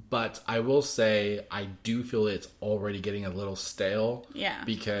 But I will say I do feel it's already getting a little stale. Yeah.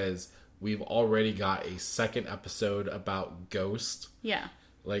 Because we've already got a second episode about ghost. Yeah.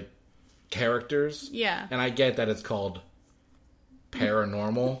 Like, characters. Yeah. And I get that it's called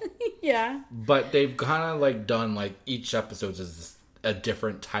paranormal. Yeah. But they've kind of, like, done, like, each episode is a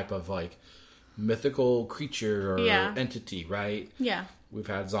different type of, like, mythical creature or entity, right? Yeah. We've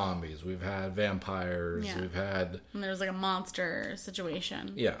had zombies. We've had vampires. Yeah. We've had... And there's like a monster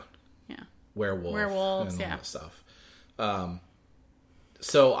situation. Yeah. Yeah. Werewolves, and all that stuff.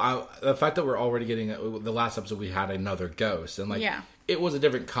 So the fact that we're already getting... The last episode, we had another ghost. And, like, it was a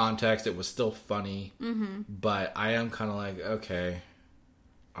different context. It was still funny. Mm-hmm. But I am kind of like, okay,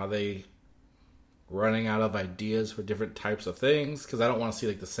 are they running out of ideas for different types of things? Because I don't want to see,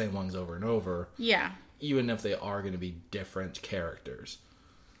 like, the same ones over and over. Yeah. Even if they are going to be different characters.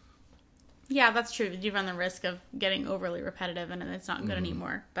 Yeah, that's true. You run the risk of getting overly repetitive and it's not good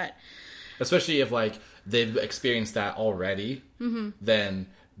anymore. But especially if, like, they've experienced that already, then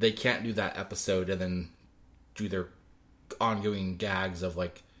they can't do that episode and then do their ongoing gags of,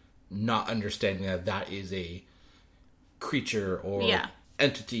 like, not understanding that that is a creature or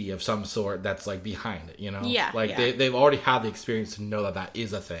entity of some sort that's, like, behind it, you know? Yeah. Like, they've already had the experience to know that that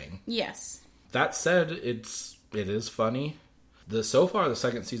is a thing. Yes. That said, it is funny. So far, the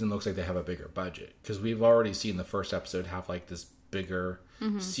second season looks like they have a bigger budget. Because we've already seen the first episode have, like, this bigger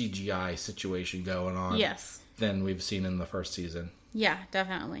CGI situation going on. Yes. Than we've seen in the first season. Yeah,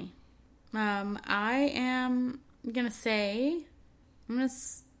 definitely. I am going to say... I'm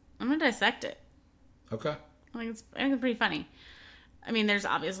gonna dissect it. Okay. I think it's pretty funny. I mean, there's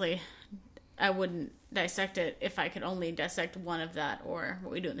obviously... I wouldn't dissect it if I could only dissect one of that or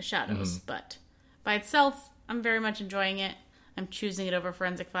What We Do in the Shadows. But by itself, I'm very much enjoying it. I'm choosing it over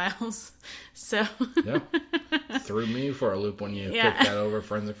Forensic Files. So yeah, threw me for a loop when you picked that over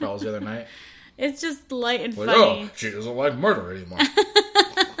Forensic Files the other night. It's just light and funny. Oh, she doesn't like murder anymore.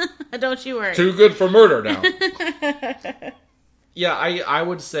 Don't you worry. Too good for murder now. Yeah, I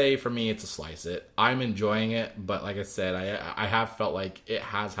would say for me it's a slice it. I'm enjoying it, but like I said, I have felt like it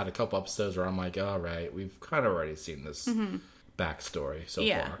has had a couple episodes where I'm like, all right, we've kind of already seen this backstory so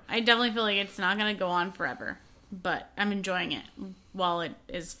far. I definitely feel like it's not going to go on forever, but I'm enjoying it while it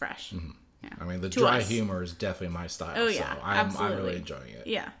is fresh. Yeah. I mean, the dry humor is definitely my style. Oh yeah, so absolutely. I'm really enjoying it.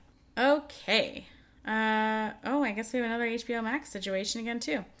 Yeah. Okay. I guess we have another HBO Max situation again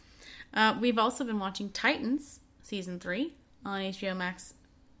too. We've also been watching Titans season 3. On HBO Max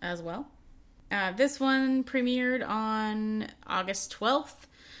as well. This one premiered on August 12th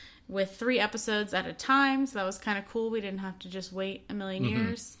with 3 episodes at a time, so that was kind of cool. We didn't have to just wait a million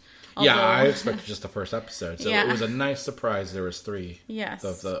years. Although... Yeah, I expected just the first episode, so it was a nice surprise there was 3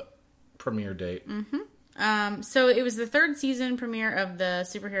 of the premiere date. So it was the 3rd season premiere of the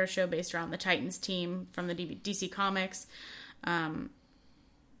superhero show based around the Titans team from the DC Comics.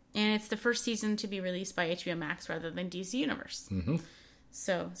 And it's the first season to be released by HBO Max rather than DC Universe.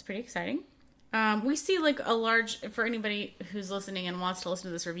 So it's pretty exciting. We see like a large... For anybody who's listening and wants to listen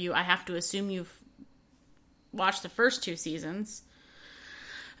to this review, I have to assume you've watched the first 2 seasons.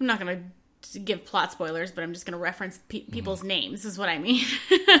 I'm not going to give plot spoilers, but I'm just going to reference people's names, is what I mean.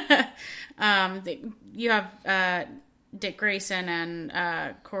 You have... Dick Grayson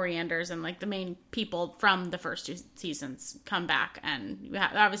and Corey Anders and like the main people from the first 2 seasons come back, and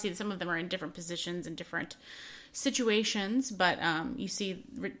obviously some of them are in different positions and different situations, but you see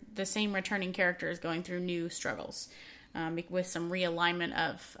the same returning characters going through new struggles with some realignment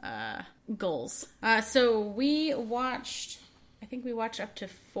of goals. So we watched, I think we watched up to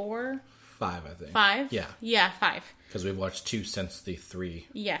 4. 5, I think. 5? Yeah, 5. Because we've watched 2 since the 3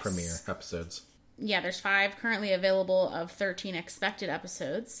 premiere episodes. Yeah, there's 5 currently available of 13 expected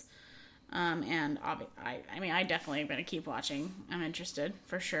episodes. And I definitely am going to keep watching. I'm interested,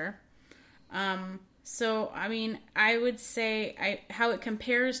 for sure. So, I mean, I would say how it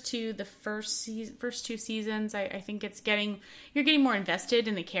compares to the first 2 seasons, I think you're getting more invested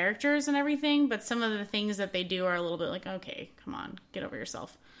in the characters and everything, but some of the things that they do are a little bit like, okay, come on, get over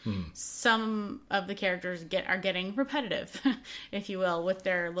yourself. Some of the characters are getting repetitive, if you will, with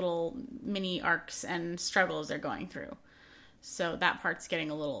their little mini arcs and struggles they're going through. So that part's getting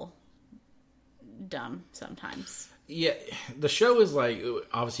a little dumb sometimes. Yeah, the show is like,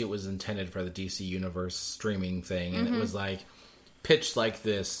 obviously it was intended for the DC Universe streaming thing, and it was like pitched like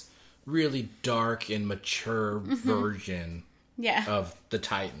this really dark and mature version Yeah. of the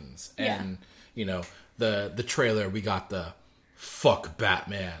Titans. Yeah. And, you know, the trailer, we got the "fuck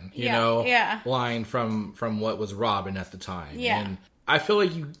Batman," you Yeah, know, yeah. line from what was Robin at the time. Yeah. And I feel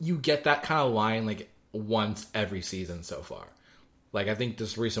like you get that kind of line like once every season so far. Like, I think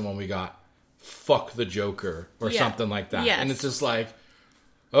this recent one we got "fuck the Joker" or Yeah. something like that. Yes. And it's just like,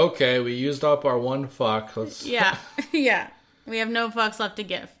 okay, we used up our one fuck. Let's Yeah. Yeah. We have no fucks left to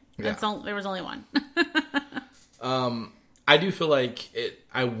give. Yeah. There was only one. I do feel like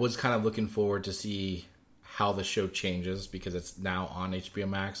I was kind of looking forward to see how the show changes because it's now on HBO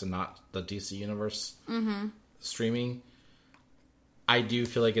Max and not the DC Universe streaming. I do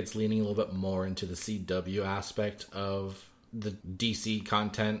feel like it's leaning a little bit more into the CW aspect of the DC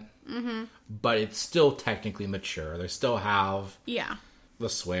content, but it's still technically mature. They still have Yeah. the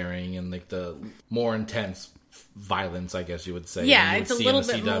swearing and like the more intense violence, I guess you would say. Yeah, than you it's a would see in little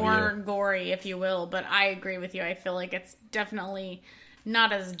the bit CW. more gory, if you will, but I agree with you. I feel like it's definitely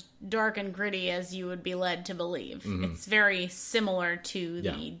not as dark and gritty as you would be led to believe. It's very similar to the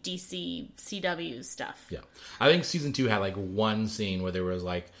Yeah. DC CW stuff. Yeah. I think season 2 had like one scene where there was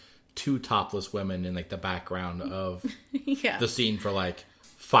like 2 topless women in like the background of Yeah. the scene for like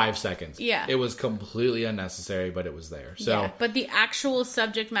 5 seconds. Yeah. It was completely unnecessary, but it was there. So Yeah, but the actual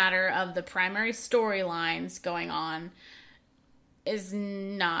subject matter of the primary storylines going on is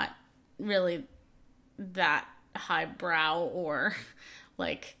not really that highbrow or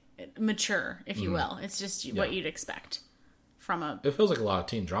like mature, if you will. It's just what you'd expect from a it feels like a lot of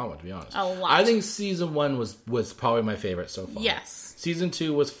teen drama, to be honest. A lot. I think season 1 was probably my favorite so far. yes. Season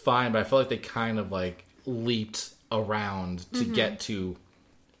 2 was fine, but I feel like they kind of like leaped around to get to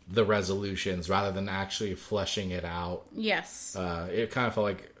the resolutions rather than actually fleshing it out. Yes. It kind of felt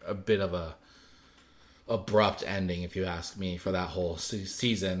like a bit of a abrupt ending, if you ask me, for that whole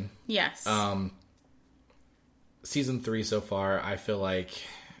season. Yes. Season 3 so far, I feel like,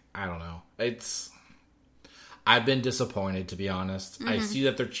 I don't know. I've been disappointed, to be honest. I see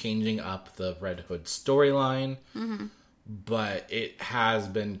that they're changing up the Red Hood storyline, but it has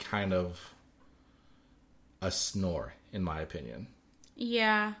been kind of a snore, in my opinion.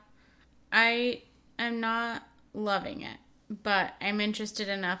 Yeah, I am not loving it, but I'm interested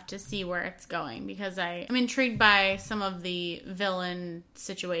enough to see where it's going because I'm intrigued by some of the villain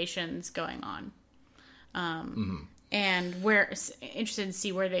situations going on, and interested to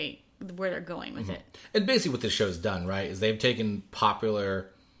see where they're going with it. And basically what this show's done, right, is they've taken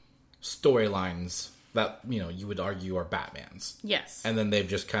popular storylines that, you know, you would argue are Batman's. Yes. And then they've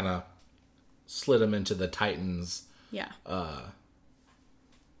just kind of slid them into the Titans Yeah.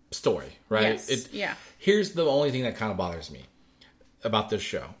 story, right? Yes. Yeah. Here's the only thing that kind of bothers me about this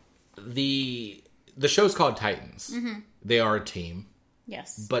show. The show's called Titans. They are a team.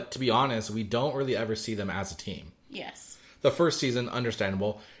 Yes. But to be honest, we don't really ever see them as a team. Yes. The first season,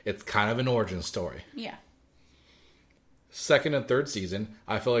 understandable. It's kind of an origin story. Yeah. Second and third season,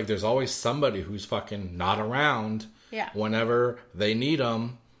 I feel like there's always somebody who's fucking not around Yeah. whenever they need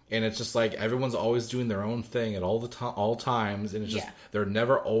them. And it's just like everyone's always doing their own thing at all times. And it's just, Yeah. they're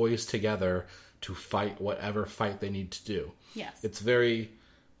never always together to fight whatever fight they need to do. Yes. It's very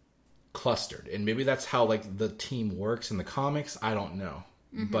clustered. And maybe that's how like the team works in the comics. I don't know.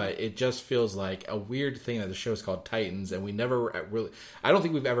 But it just feels like a weird thing that the show's called Titans. And we never really, I don't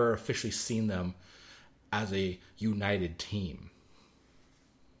think we've ever officially seen them as a united team.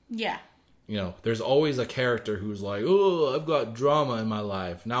 Yeah. You know, there's always a character who's like, oh, I've got drama in my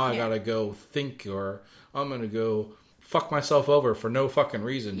life. Now I gotta go think, or I'm gonna go fuck myself over for no fucking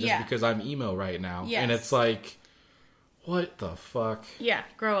reason just because I'm emo right now. Yes. And it's like, what the fuck? Yeah.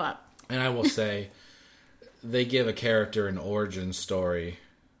 Grow up. And I will say, they give a character an origin story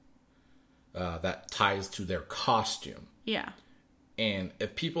that ties to their costume. Yeah. And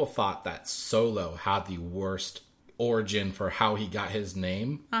if people thought that Solo had the worst origin for how he got his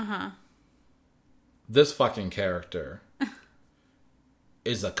name, this fucking character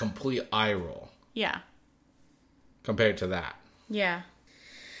is a complete eye roll Yeah. compared to that. Yeah.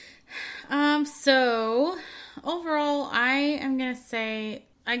 So overall, I am gonna say,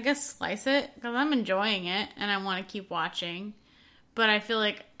 I guess slice it because I'm enjoying it and I want to keep watching, but I feel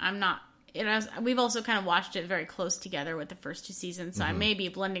like I'm not. We've also kind of watched it very close together with the first 2 seasons, so I may be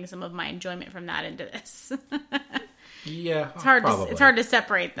blending some of my enjoyment from that into this. Yeah, It's hard probably. to it's hard to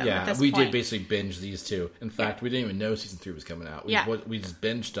separate them. Yeah, at this we point. did basically binge these two. In fact, we didn't even know season 3 was coming out. We just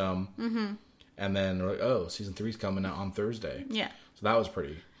binged them, and then we're like, oh, season 3's coming out on Thursday. Yeah. So that was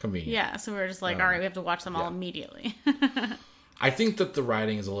pretty convenient. Yeah, so we were just like, all right, we have to watch them all immediately. I think that the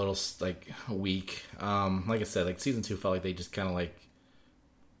writing is a little like weak. Like I said, like season 2 felt like they just kind of like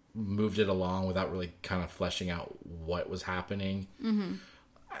moved it along without really kind of fleshing out what was happening. Mm-hmm.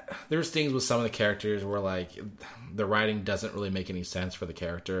 There's things with some of the characters where, like, the writing doesn't really make any sense for the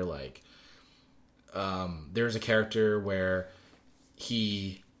character. Like, there's a character where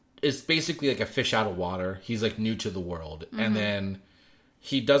he is basically like a fish out of water. He's, like, new to the world. Mm-hmm. And then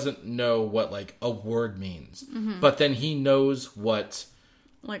he doesn't know what, like, a word means. Mm-hmm. But then he knows what...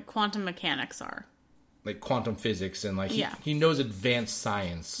 like, quantum mechanics are. Like, quantum physics. And, like, he knows advanced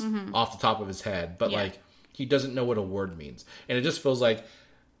science off the top of his head. But, like, he doesn't know what a word means. And it just feels like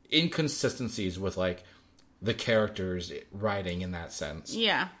inconsistencies with, like, the characters writing in that sense.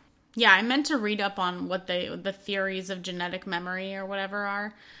 Yeah. Yeah, I meant to read up on what the theories of genetic memory or whatever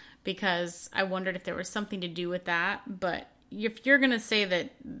are, because I wondered if there was something to do with that. But if you're going to say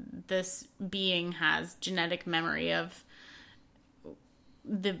that this being has genetic memory of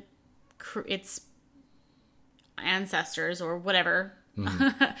its ancestors or whatever,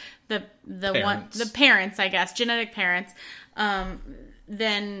 the parents, I guess, genetic parents,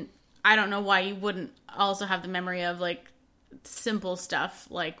 then I don't know why you wouldn't also have the memory of, like, simple stuff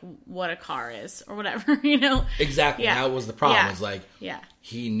like what a car is or whatever, you know? Exactly. Yeah. That was the problem. Yeah. Is like,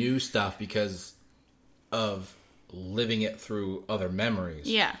 he knew stuff because of living it through other memories.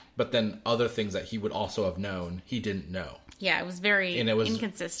 Yeah. But then other things that he would also have known, he didn't know. Yeah, it was very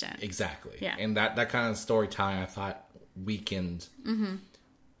inconsistent. Exactly. Yeah. And that kind of storytelling, I thought, weakened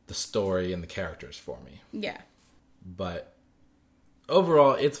the story and the characters for me. Yeah. But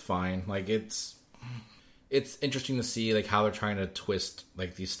overall, it's fine. Like, it's interesting to see, like, how they're trying to twist,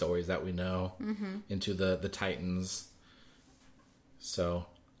 like, these stories that we know into the Titans. So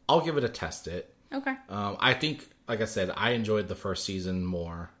I'll give it a test it. Okay. I think, like I said, I enjoyed the first season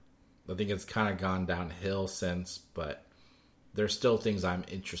more. I think it's kind of gone downhill since, but there's still things I'm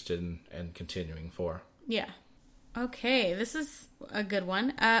interested in and continuing for. Yeah. Okay, this is a good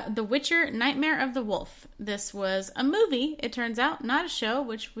one. The Witcher: Nightmare of the Wolf. This was a movie, it turns out, not a show,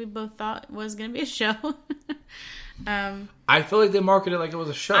 which we both thought was going to be a show. I feel like they marketed it like it was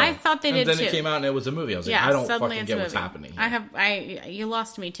a show. I thought they did too. And then it came out and it was a movie. I was like, I don't fucking get what's happening here. You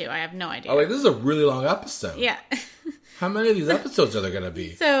lost me too. I have no idea. Oh, like, this is a really long episode. Yeah. How many of these episodes are there going to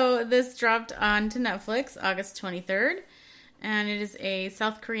be? So this dropped onto Netflix August 23rd. And it is a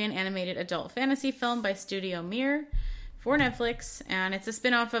South Korean animated adult fantasy film by Studio Mir for Netflix. And it's a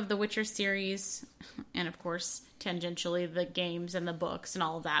spin-off of the Witcher series. And, of course, tangentially, the games and the books and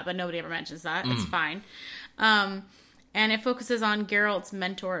all of that. But nobody ever mentions that. It's fine. And it focuses on Geralt's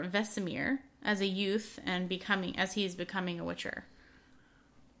mentor, Vesemir, as a youth and as he's becoming a Witcher.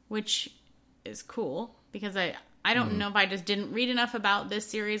 Which is cool. Because I don't know if I just didn't read enough about this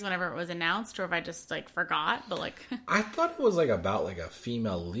series whenever it was announced, or if I just, like, forgot, but, like... I thought it was, like, about, like, a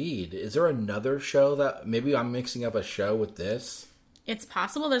female lead. Is there another show that... Maybe I'm mixing up a show with this? It's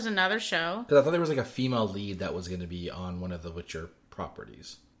possible there's another show. Because I thought there was, like, a female lead that was going to be on one of the Witcher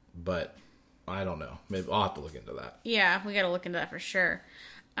properties. But I don't know. Maybe I'll have to look into that. Yeah, we gotta look into that for sure.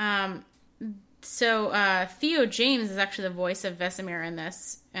 So Theo James is actually the voice of Vesemir in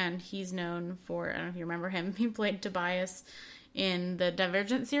this, and he's known for, I don't know if you remember him, he played Tobias in the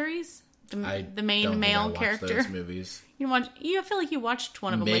Divergent series, the main male character. Those movies. I feel like you watched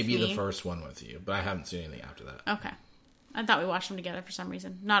one of them with me. Maybe the first one with you, but I haven't seen anything after that. Okay. I thought we watched them together for some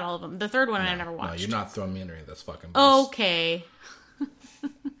reason. Not all of them. The third one I never watched. No, you're not throwing me into any of this fucking mess. Okay.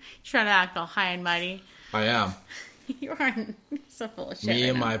 Trying to act all high and mighty. I am. You are so full of shit. Me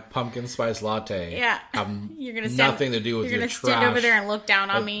and my pumpkin spice latte. Yeah. You're gonna nothing to do with your trash. You're gonna stand over there and look down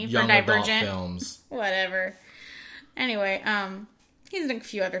on me for Divergent films. Whatever. Anyway, he's in a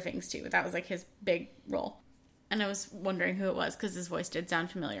few other things too, but that was like his big role. And I was wondering who it was because his voice did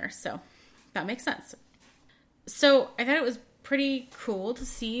sound familiar, so that makes sense. So I thought it was pretty cool to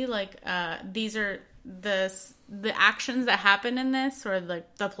see, like, these are the actions that happen in this, or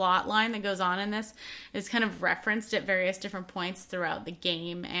like the plot line that goes on in this, is kind of referenced at various different points throughout the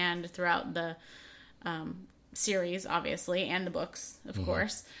game and throughout the series, obviously, and the books, of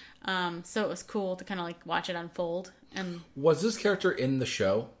course. So it was cool to kind of like watch it unfold. And was this character in the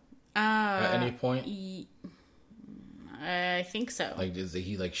show at any point? I think so. Like, does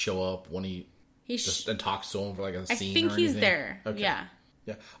he like show up when he just and talks to him for like a scene? I think he's there. Okay. Yeah.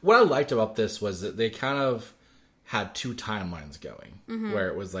 Yeah. What I liked about this was that they kind of had two timelines going, where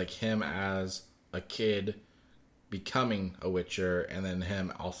it was like him as a kid becoming a Witcher, and then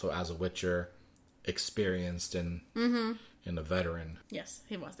him also as a Witcher, experienced and a veteran. Yes,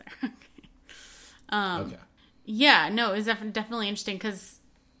 he was there. Okay. Yeah, no, it was definitely interesting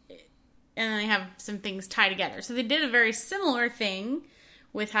and they have some things tied together. So they did a very similar thing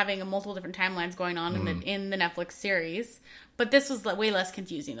with having multiple different timelines going on in the Netflix series. But this was way less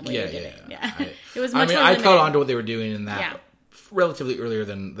confusing the way they did it. Yeah. It was much more I limited. caught on to what they were doing in that Yeah. relatively earlier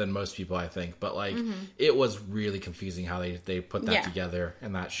than most people, I think. But, like, it was really confusing how they put that together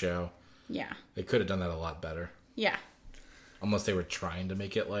in that show. Yeah. They could have done that a lot better. Yeah. Unless they were trying to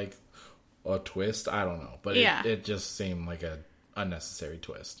make it, like, a twist. I don't know. But it just seemed like a unnecessary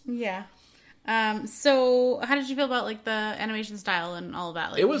twist. Yeah. So how did you feel about, like, the animation style and all of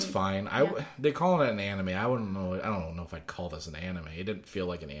that? Like, It was fine. They call it an anime. I don't know if I'd call this an anime. It didn't feel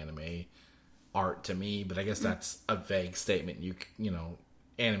like an anime art to me, but I guess that's a vague statement. You know,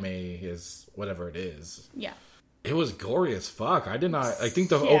 anime is whatever it is. Yeah. It was gory as fuck. I think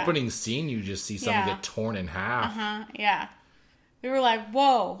the opening scene, you just see someone get torn in half. Yeah. We were like,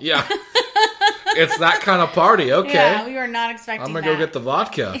 whoa. Yeah. It's that kind of party. Okay. Yeah, we were not expecting I'm going to go get the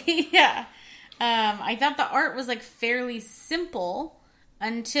vodka. Yeah. I thought the art was, like, fairly simple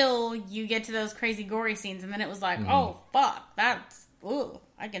until you get to those crazy gory scenes, and then it was like, oh, fuck, that's, ooh,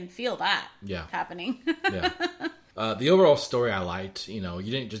 I can feel that happening. Yeah. The overall story I liked. You know,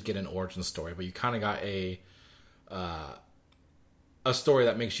 you didn't just get an origin story, but you kind of got a story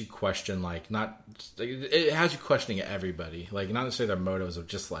that makes you question, like, it has you questioning everybody. Like, not necessarily their motives of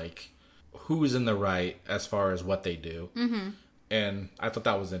just, like, who's in the right as far as what they do. Mm-hmm. And I thought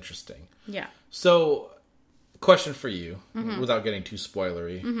that was interesting. Yeah. So, question for you, without getting too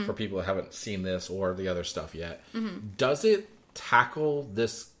spoilery for people that haven't seen this or the other stuff yet. Does it tackle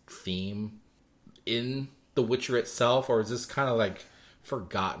this theme in The Witcher itself, or is this kind of like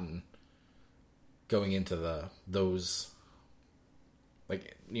forgotten going into those,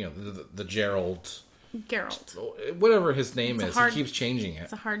 like, you know, the Geralt, whatever his name is, he keeps changing it.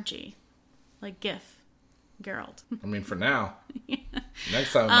 It's a hard G, like GIF. Geralt. I mean, for now.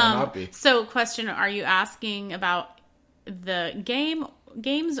 Next time it might not be. So, question, are you asking about the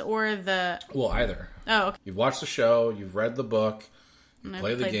games or the... Well, either. Oh, okay. You've watched the show, you've read the book, you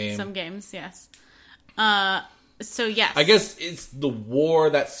played the game. Some games, yes. So, yes. I guess it's the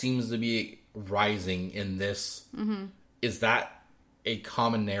war that seems to be rising in this. Mm-hmm. Is that a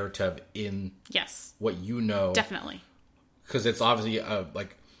common narrative in what you know? Definitely. Because it's obviously a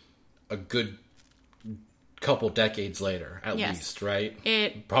good couple decades later, at least, right?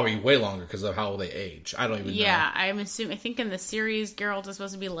 Probably way longer because of how they age. I don't even know. Yeah, I think in the series, Geralt is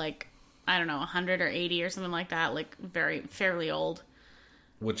supposed to be like, I don't know, 100 or 80 or something like that, like fairly old.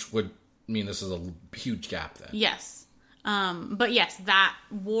 Which would mean this is a huge gap then. Yes. But yes, that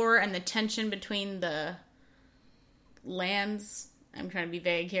war and the tension between the lands, I'm trying to be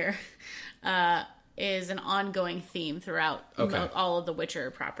vague here, is an ongoing theme throughout all of the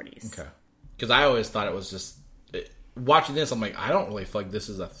Witcher properties. Okay. Because I always thought it was just... watching this, I'm like, I don't really feel like this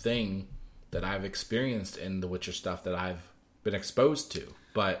is a thing that I've experienced in the Witcher stuff that I've been exposed to.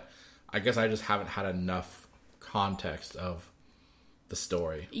 But I guess I just haven't had enough context of the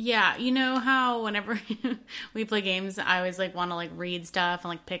story. Yeah, you know how whenever we play games, I always, like, want to, like, read stuff and,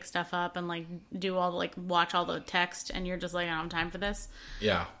 like, pick stuff up and, like, do all the, like, watch all the text, and you're just like, I don't have time for this.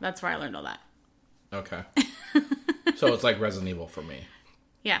 Yeah. That's where I learned all that. Okay. So it's like Resident Evil for me.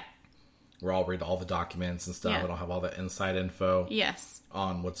 Yeah. Where I'll read all the documents and stuff. Yeah. I don't have all the inside info. Yes.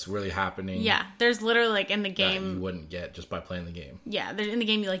 On what's really happening. Yeah. There's literally, like, in the game... that you wouldn't get just by playing the game. Yeah. In the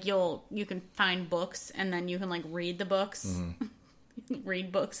game, you can find books, and then you can, like, read the books. Mm-hmm.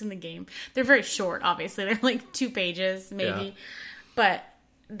 Read books in the game. They're very short, obviously. They're, like, 2 pages, maybe. Yeah. But...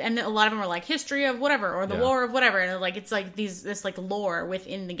 and a lot of them are, like, history of whatever, or the war of whatever. And, like, it's, like, this, like, lore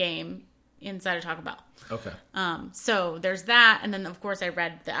within the game inside of Taco Bell. Okay. So there's that, and then of course I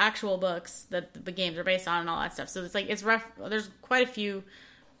read the actual books that the games are based on and all that stuff. So it's like it's rough. There's quite a few,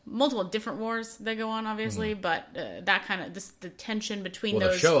 multiple different wars that go on, obviously, but that kind of the tension between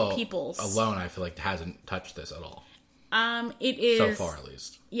those peoples alone, I feel like hasn't touched this at all. It is so far, at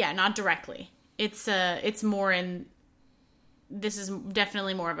least. Yeah, not directly. It's more in. This is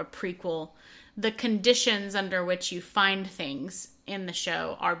definitely more of a prequel. The conditions under which you find things in the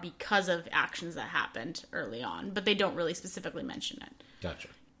show are because of actions that happened early on, but they don't really specifically mention it. Gotcha.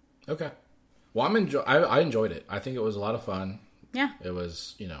 Okay. Well, I enjoyed it. I think it was a lot of fun. Yeah. It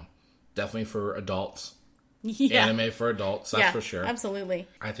was, definitely for adults. Yeah. Anime for adults, that's for sure. Absolutely.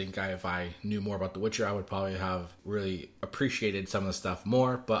 I think if I knew more about The Witcher, I would probably have really appreciated some of the stuff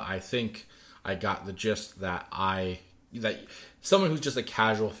more, but I think I got the gist that someone who's just a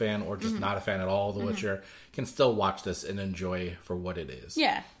casual fan or just not a fan at all of The Witcher can still watch this and enjoy for what it is.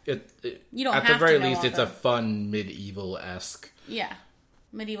 Yeah. You don't at the very least, it's a fun medieval-esque. Yeah.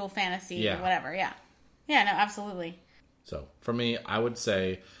 Medieval fantasy or whatever, yeah. Yeah, no, absolutely. So, for me, I would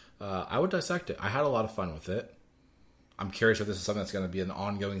say I would dissect it. I had a lot of fun with it. I'm curious if this is something that's going to be an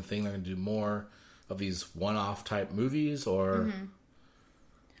ongoing thing. They're going to do more of these one-off type movies, or...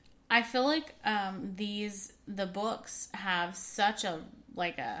 I feel like the books have such a,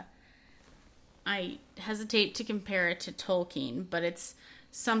 I hesitate to compare it to Tolkien, but it's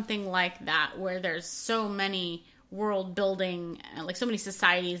something like that, where there's so many world building, like so many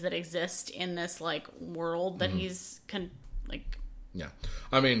societies that exist in this like world that he's Yeah.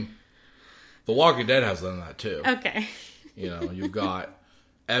 I mean, The Walking Dead has done that too. Okay. You know, you've got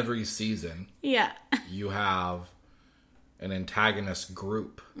every season. Yeah. You have an antagonist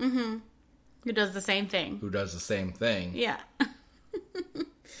group. Mm-hmm. Who does the same thing. Yeah.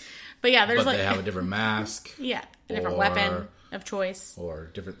 But yeah, there's but they have a different mask. Yeah. A different weapon of choice. Or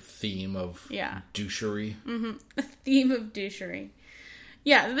a different theme of douchery. Mm-hmm. A theme of douchery.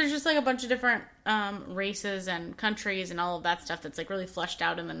 Yeah, there's just like a bunch of different races and countries and all of that stuff that's like really fleshed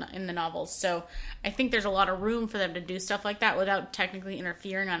out in the novels. So I think there's a lot of room for them to do stuff like that without technically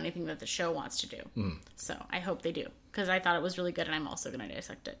interfering on anything that the show wants to do. So I hope they do, because I thought it was really good, and I'm also going to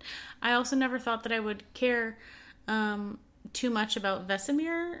dissect it. I also never thought that I would care too much about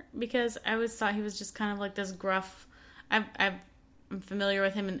Vesemir, because I always thought he was just kind of like this gruff. I'm familiar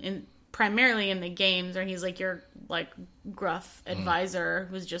with him in primarily in the games, where he's like your like gruff advisor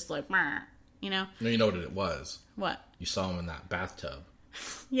who's just like, you know. No, you know what it was. What? You saw him in that bathtub.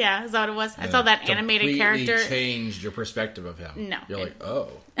 Yeah, is that what it was? I saw that animated character. Changed your perspective of him. No, you're like, oh,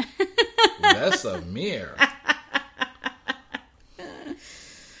 Vesemir.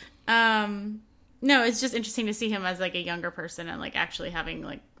 No, it's just interesting to see him as like a younger person and like actually having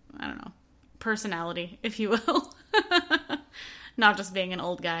like, I don't know, personality, if you will. Not just being an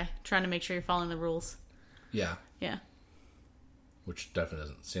old guy trying to make sure you're following the rules. Yeah. Yeah. Which definitely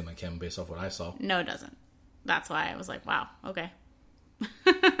doesn't seem like him based off what I saw. No, it doesn't. That's why I was like, wow, okay.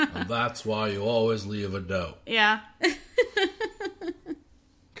 And that's why you always leave a note. Yeah.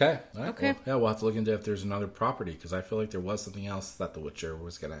 Okay. All right. Okay. Well, yeah, we'll have to look into if there's another property, because I feel like there was something else that The Witcher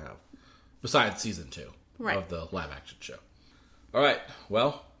was going to have. Besides season 2 of the live action show. All right.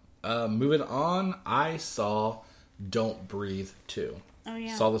 Well, moving on, I saw Don't Breathe 2. Oh,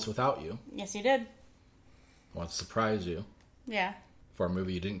 yeah. Saw this without you. Yes, you did. I want to surprise you. Yeah. For a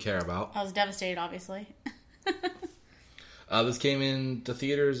movie you didn't care about. I was devastated, obviously. This came into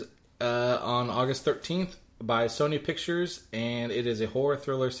theaters on August 13th by Sony Pictures, and it is a horror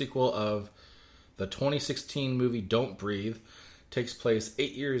thriller sequel of the 2016 movie Don't Breathe. Takes place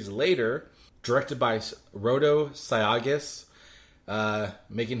 8 years later, directed by Rodo Sayagis,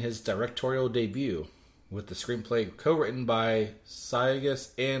 making his directorial debut, with the screenplay co-written by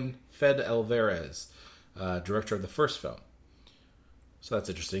Sayagis and Fede Alvarez, director of the first film. So that's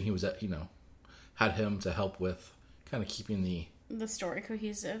interesting. He was, had him to help with kind of keeping the story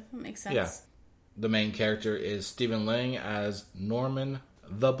cohesive. Makes sense. Yeah. The main character is Stephen Lang as Norman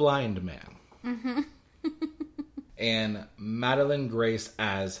the Blind Man. Mm-hmm. And Madeline Grace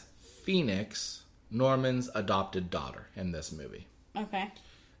as Phoenix, Norman's adopted daughter in this movie. Okay.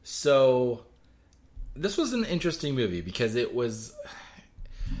 So, this was an interesting movie because it was...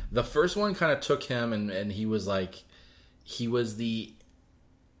 The first one kind of took him and he was like... He was the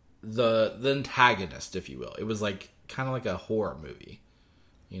antagonist, if you will. It was like kind of like a horror movie.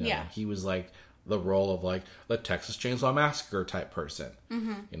 You know, yeah. He was like the role of like the Texas Chainsaw Massacre type person.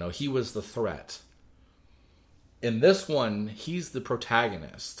 Mm-hmm. You know, he was the threat. In this one, he's the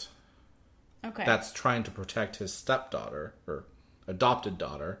protagonist. Okay. That's trying to protect his stepdaughter, or adopted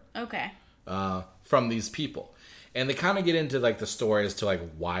daughter. Okay. From these people. And they kind of get into like the story as to like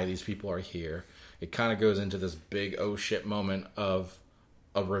why these people are here. It kind of goes into this big oh shit moment of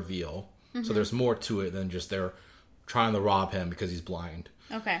a reveal. Mm-hmm. So there's more to it than just they're trying to rob him because he's blind.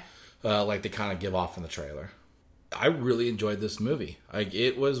 Okay. Like they kind of give off in the trailer. I really enjoyed this movie. Like,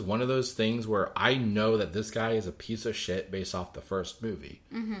 it was one of those things where I know that this guy is a piece of shit based off the first movie.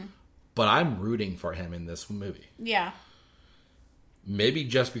 Mm-hmm. But I'm rooting for him in this movie. Yeah. Maybe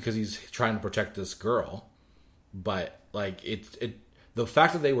just because he's trying to protect this girl. But, like, the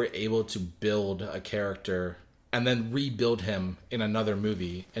fact that they were able to build a character and then rebuild him in another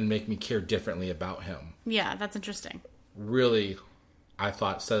movie and make me care differently about him. Yeah, that's interesting. Really, I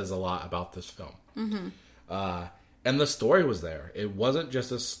thought says a lot about this film. Mm-hmm. And the story was there. It wasn't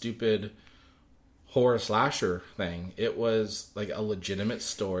just a stupid horror slasher thing. It was like a legitimate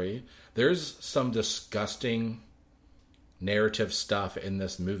story. There's some disgusting narrative stuff in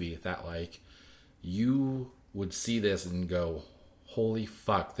this movie that like you would see this and go, holy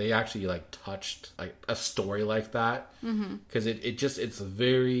fuck, they actually like touched like a story like that. Because it's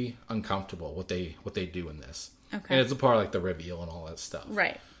very uncomfortable what they do in this. Okay. And it's a part of like the reveal and all that stuff.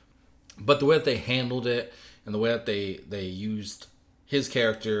 Right. But the way that they handled it and the way that they used his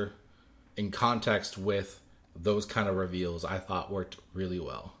character in context with those kind of reveals, I thought worked really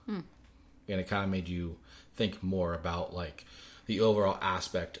well. And it kind of made you think more about like the overall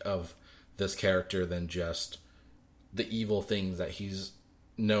aspect of this character than just the evil things that he's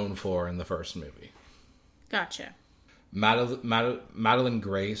known for in the first movie. Gotcha. Madeline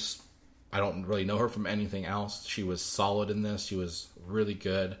Grace, I don't really know her from anything else. She was solid in this. She was really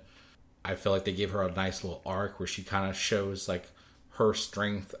good. I feel like they gave her a nice little arc where she kind of shows like her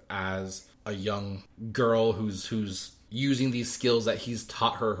strength as a young girl who's using these skills that he's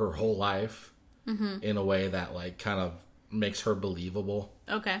taught her whole life in a way that like kind of makes her believable.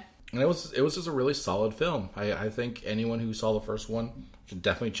 Okay. And it was just a really solid film. I think anyone who saw the first one should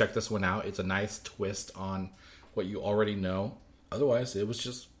definitely check this one out. It's a nice twist on what you already know. Otherwise, it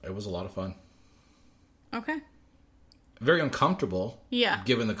was a lot of fun. Okay. Very uncomfortable. Yeah.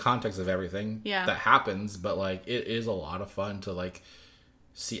 Given the context of everything that happens, but like it is a lot of fun to like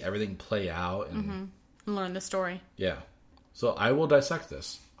see everything play out and learn the story. Yeah. So I will dissect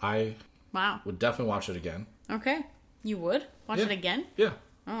this. I would definitely watch it again. Okay. You would? Watch it again? Yeah.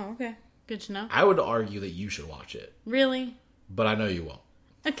 Oh, okay. Good to know. I would argue that you should watch it. Really? But I know you won't.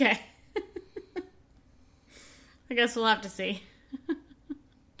 Okay. I guess we'll have to see.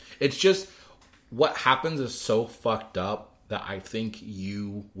 It's just, what happens is so fucked up that I think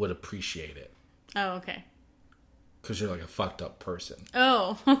you would appreciate it. Oh, okay. Because you're like a fucked up person.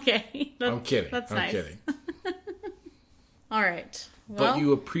 Oh, okay. I'm kidding. That's I'm nice. kidding. All right. Well, But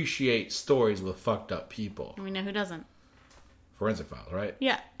you appreciate stories with fucked up people. we know who doesn't. Forensic Files, right?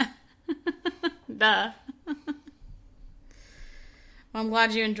 Yeah. Duh. Well, I'm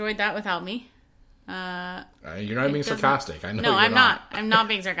glad you enjoyed that without me. You're not being sarcastic. I know No, you're I'm not. I'm not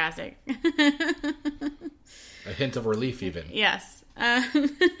being sarcastic. A hint of relief, even. Yes.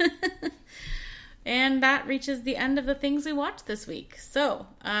 And that reaches the end of the things we watched this week. So,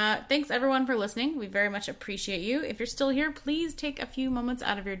 thanks everyone for listening. We very much appreciate you. If you're still here, please take a few moments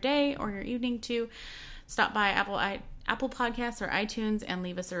out of your day or your evening to stop by Apple Podcasts or iTunes and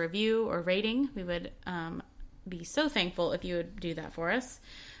leave us a review or rating. We would be so thankful if you would do that for us.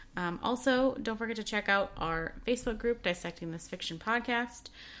 Also, don't forget to check out our Facebook group, Dissecting This Fiction Podcast,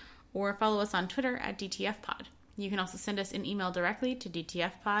 or follow us on Twitter at DTFpod. You can also send us an email directly to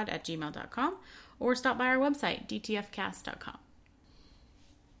dtfpod@gmail.com or stop by our website, dtfcast.com.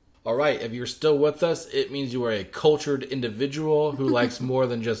 All right, if you're still with us, it means you are a cultured individual who likes more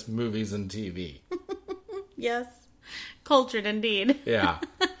than just movies and TV. Yes. Cultured indeed. Yeah.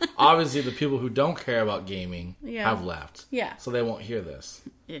 Obviously, the people who don't care about gaming have left. Yeah. So they won't hear this.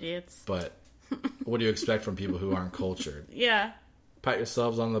 Idiots. But what do you expect from people who aren't cultured? Yeah. Pat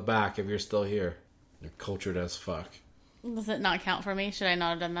yourselves on the back if you're still here. You're cultured as fuck. Does it not count for me? Should I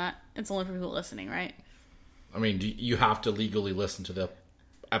not have done that? It's only for people listening, right? I mean, you have to legally listen to the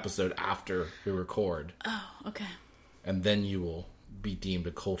episode after we record. Oh, okay. And then you will be deemed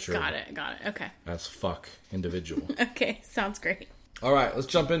a cultured Got it. Okay. as fuck individual. Okay, sounds great. All right, let's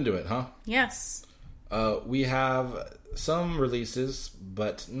jump into it, huh? Yes. We have some releases,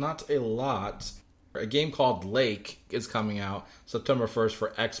 but not a lot. A game called Lake is coming out September 1st for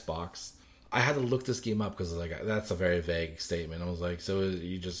Xbox. I had to look this game up because like that's a very vague statement. I was like, so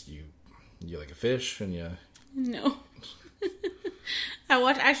you like a fish and you... No.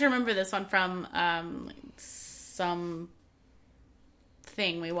 I actually remember this one from some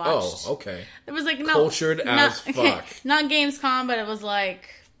thing we watched. Oh, okay. It was like cultured as fuck. Not Gamescom, but it was like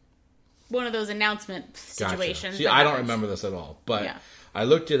one of those announcement situations. Gotcha. See, I don't remember this at all, but I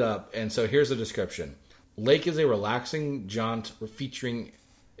looked it up, and so here's the description. Lake is a relaxing jaunt featuring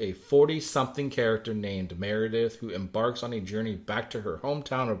a 40-something character named Meredith who embarks on a journey back to her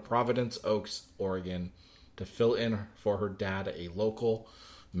hometown of Providence Oaks, Oregon, to fill in for her dad, a local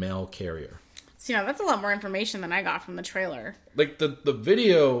mail carrier. So, that's a lot more information than I got from the trailer. Like, the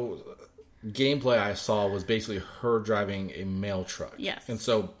video gameplay I saw was basically her driving a mail truck. Yes. And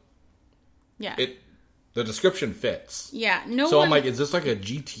so... Yeah. The description fits. Yeah. I'm like, is this like a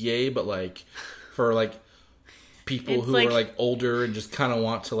GTA, but like for like people who are like older and just kind of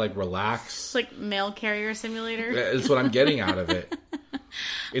want to like relax? It's like mail carrier simulator. That's what I'm getting out of it.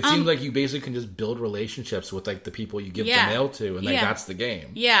 It seems like you basically can just build relationships with like the people you give the mail to, and like that's the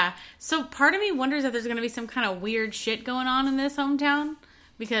game. Yeah. So part of me wonders if there's going to be some kind of weird shit going on in this hometown,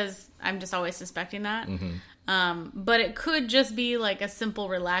 because I'm just always suspecting that. Mm-hmm. But it could just be like a simple,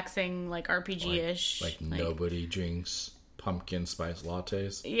 relaxing, like RPG-ish. Like nobody drinks pumpkin spice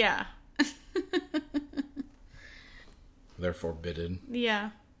lattes. Yeah. They're forbidden. Yeah.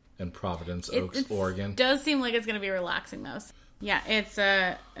 In Providence Oaks, Oregon. It does seem like it's going to be relaxing, though. Yeah, it's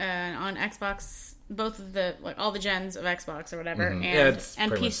on Xbox both of the all the gens of Xbox or whatever, Mm-hmm.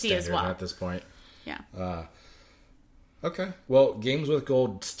 and PC as well at this point. Yeah. Okay. Well, Games with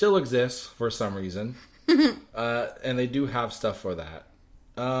Gold still exists for some reason. And they do have stuff for that.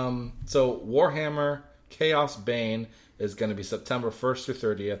 So Warhammer Chaos Bane is going to be September 1st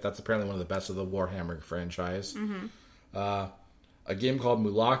through 30th. That's apparently one of the best of the Warhammer franchise. A game called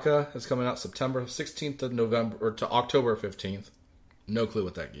Mulaka is coming out September 16th to October 15th. No clue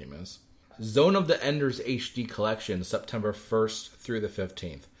what that game is. Zone of the Enders HD Collection, September 1st through the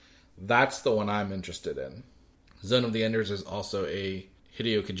 15th. That's the one I'm interested in. Zone of the Enders is also a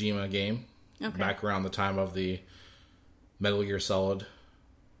Hideo Kojima game. Okay. Back around the time of the Metal Gear Solid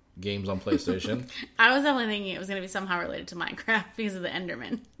games on PlayStation. I was definitely thinking it was going to be somehow related to Minecraft because of the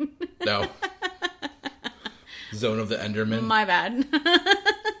Enderman. No. Zone of the Enderman. My bad.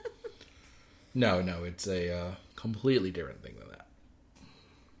 No, it's a completely different thing than that.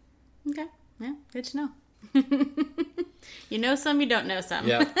 Okay. Yeah, good to know. You know some, you don't know some.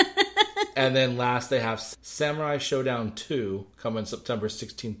 Yeah. And then last, they have Samurai Showdown 2 coming September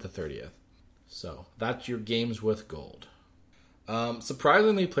 16th to 30th. So that's your Games with Gold.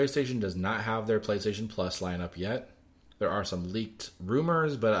 Surprisingly, PlayStation does not have their PlayStation Plus lineup yet. There are some leaked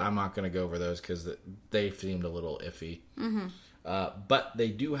rumors, but I'm not going to go over those because they seemed a little iffy. Mm-hmm. But they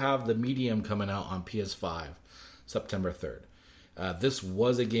do have the Medium coming out on PS5, September 3rd. This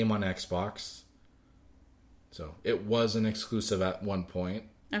was a game on Xbox. So it was an exclusive at one point.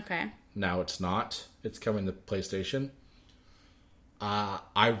 Okay. Now it's not. It's coming to PlayStation.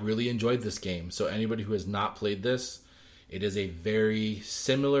 I really enjoyed this game. So anybody who has not played this, it is a very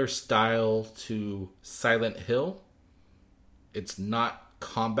similar style to Silent Hill. It's not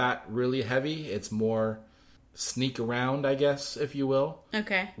combat really heavy. It's more sneak around, I guess, if you will.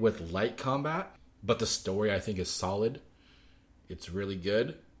 Okay. With light combat. But the story, I think, is solid. It's really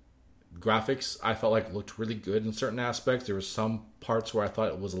good. Graphics, I felt like looked really good in certain aspects. There were some parts where I thought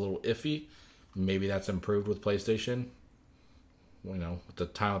it was a little iffy. Maybe that's improved with PlayStation. You know, with the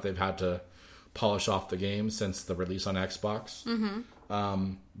time that they've had to polish off the game since the release on Xbox.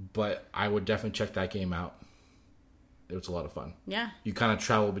 Mm-hmm. But I would definitely check that game out. It was a lot of fun. Yeah. You kind of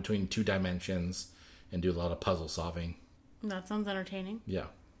travel between 2 dimensions and do a lot of puzzle solving. That sounds entertaining. Yeah.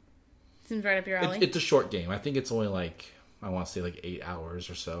 Seems right up your alley. It's a short game. I think it's only I want to say 8 hours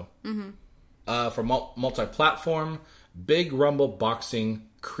or so. Mm-hmm. For multi-platform, Big Rumble Boxing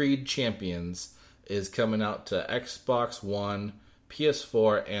Creed Champions is coming out to Xbox One,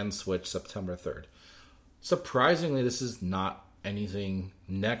 PS4, and Switch September 3rd. Surprisingly, this is not anything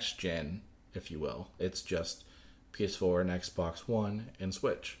next-gen, if you will. It's just PS4 and Xbox One and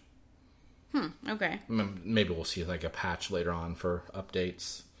Switch. Okay. Maybe we'll see a patch later on for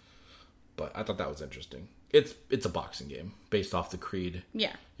updates. But I thought that was interesting. It's a boxing game based off the Creed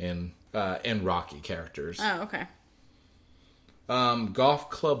and Rocky characters. Oh, okay. Golf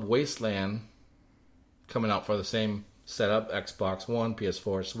Club Wasteland coming out for the same setup, Xbox One,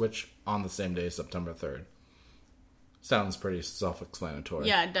 PS4, Switch on the same day, September 3rd. Sounds pretty self-explanatory.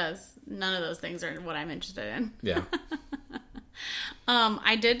 Yeah, it does. None of those things are what I'm interested in. Yeah.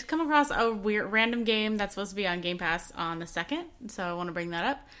 I did come across a weird random game that's supposed to be on Game Pass on the 2nd, so I want to bring that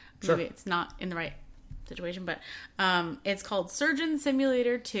up. Sure. Maybe it's not in the right situation, but it's called Surgeon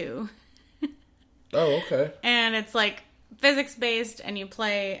Simulator 2. Oh, okay. And it's physics-based, and you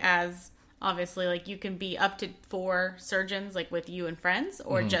play as, obviously, you can be up to 4 surgeons, with you and friends,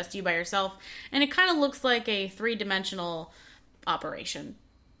 or just you by yourself. And it kind of looks like a 3-dimensional operation.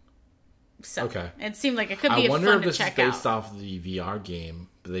 So, okay. It seemed like it could be I wonder fun if to this check is based out. off the VR game,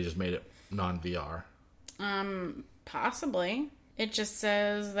 but they just made it non-VR. Possibly. It just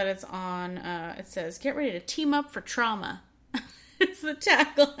says that it's on, it says, get ready to team up for trauma. It's the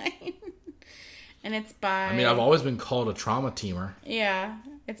tagline. And it's by... I mean, I've always been called a trauma teamer. Yeah.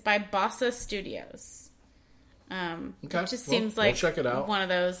 It's by Bossa Studios. Okay. It just seems like we'll check it out. One of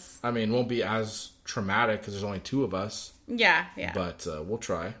those... I mean, it won't be as traumatic because there's only 2 of us. Yeah. But we'll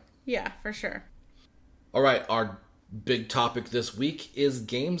try. Yeah, for sure. All right, our big topic this week is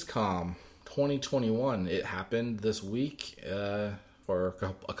Gamescom 2021. It happened this week for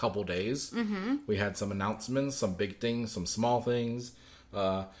a couple days. Mm-hmm. We had some announcements, some big things, some small things.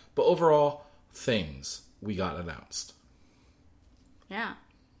 But overall, things we got announced. Yeah.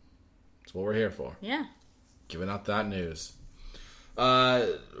 That's what we're here for. Yeah. Giving out that news.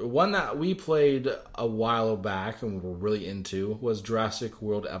 One that we played a while back and were really into was Jurassic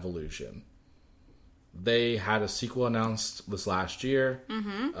World Evolution. They had a sequel announced this last year.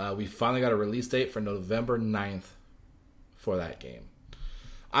 Mm-hmm. We finally got a release date for November 9th for that game.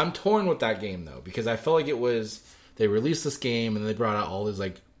 I'm torn with that game, though, because I felt like they released this game and they brought out all these,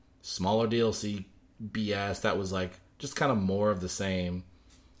 smaller DLC BS that was like just kind of more of the same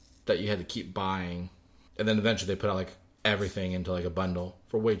that you had to keep buying. And then eventually they put out like everything into like a bundle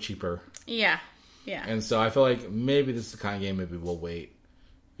for way cheaper. Yeah. Yeah. And so I feel like maybe this is the kind of game maybe we'll wait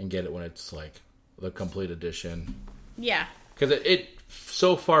and get it when it's like the complete edition. Yeah. Because it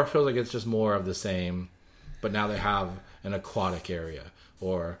so far feels like it's just more of the same, but now they have an aquatic area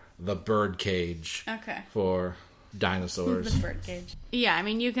or the bird cage for dinosaurs. The bird cage. Yeah, I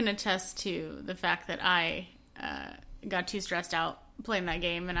mean, you can attest to the fact that I got too stressed out playing that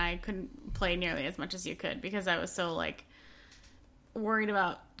game, and I couldn't play nearly as much as you could because I was so, like, worried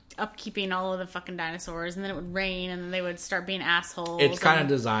about upkeeping all of the fucking dinosaurs, and then it would rain, and then they would start being assholes. It's kind of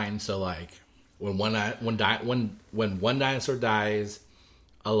designed so, like, when one dinosaur dies,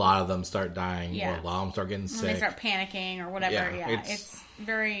 a lot of them start dying, or a lot of them start getting sick. And they start panicking or whatever. Yeah, it's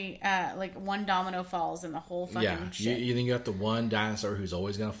very like one domino falls and the whole fucking shit. You think you got the one dinosaur who's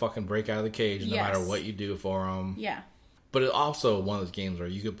always gonna fucking break out of the cage no matter what you do for him. Yeah. But it's also one of those games where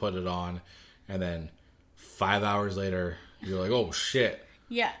you could put it on, and then 5 hours later, you're like, oh shit.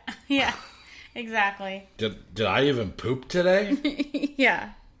 Yeah. Yeah. Exactly. Did I even poop today?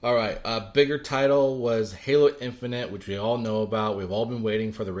 Yeah. All right, a bigger title was Halo Infinite, which we all know about. We've all been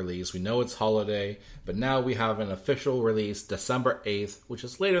waiting for the release. We know it's holiday, but now we have an official release, December 8th, which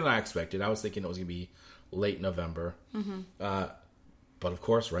is later than I expected. I was thinking it was going to be late November. Mm-hmm. But, of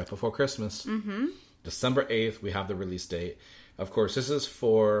course, right before Christmas. Mm-hmm. December 8th, we have the release date. Of course, this is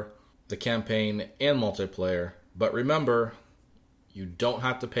for the campaign and multiplayer. But remember, you don't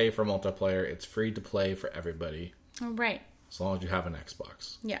have to pay for multiplayer. It's free to play for everybody. Oh, right. As long as you have an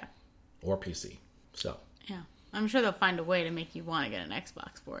Xbox. Yeah. Or PC. So. Yeah. I'm sure they'll find a way to make you want to get an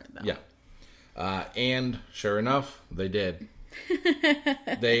Xbox for it, though. Yeah. And sure enough, they did.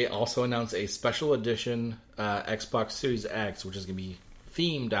 They also announced a special edition Xbox Series X, which is going to be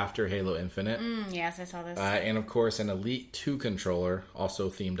themed after Halo Infinite. Yes, I saw this. And of course, an Elite 2 controller, also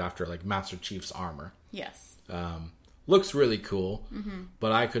themed after like Master Chief's armor. Yes. Looks really cool,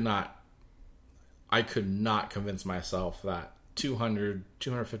 but I could not convince myself that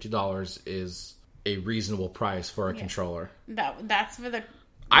 $250 is a reasonable price for a controller. That's for the...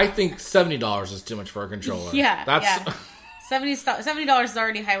 I think $70 is too much for a controller. Yeah, that's $70 is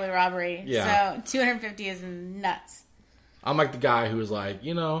already highway robbery. Yeah. So $250 is nuts. I'm like the guy who's like,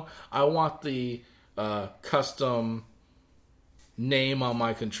 I want the custom name on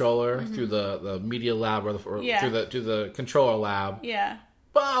my controller through the media lab or through the controller lab. Yeah.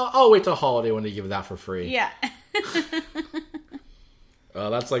 But I'll wait till holiday when they give that for free. Yeah.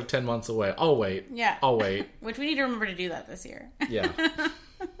 That's like 10 months away. I'll wait. Yeah. I'll wait. Which we need to remember to do that this year. Yeah.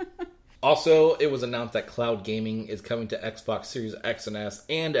 Also, it was announced that cloud gaming is coming to Xbox Series X and S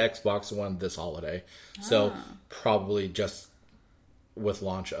and Xbox One this holiday. So probably just with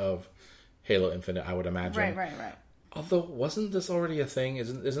launch of Halo Infinite, I would imagine. Right. Although, wasn't this already a thing?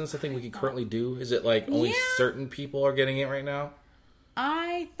 Isn't this a thing we can currently do? Is it like only certain people are getting it right now?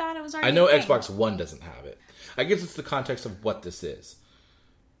 I thought it was already I know Xbox One doesn't have it. I guess it's the context of what this is.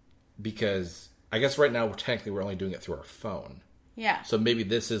 Because I guess right now, we're only doing it through our phone. Yeah. So maybe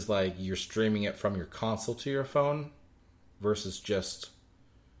this is like you're streaming it from your console to your phone versus just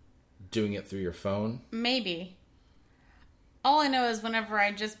doing it through your phone. Maybe. All I know is whenever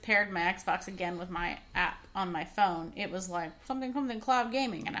I just paired my Xbox again with my app on my phone, it was like something cloud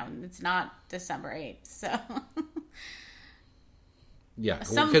gaming, and it's not December 8th, so... Yeah,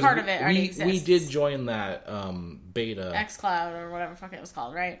 some part of it already exists. We did join that beta... xCloud or whatever the fuck it was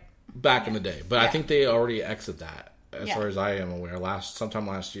called, right? Back in the day. But I think they already exited that, as far as I am aware, sometime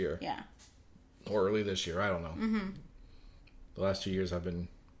last year. Yeah. Or early this year, I don't know. Mm-hmm. The last 2 years have been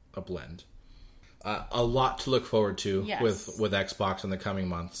a blend. A lot to look forward to with Xbox in the coming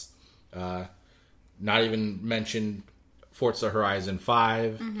months. Not even mentioned Forza Horizon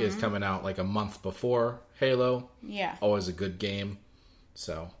 5 is coming out like a month before Halo. Yeah. Always a good game.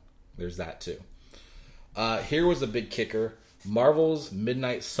 So, there's that too. Here was a big kicker. Marvel's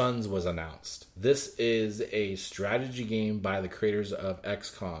Midnight Suns was announced. This is a strategy game by the creators of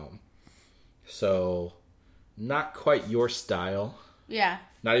XCOM. So, not quite your style. Yeah.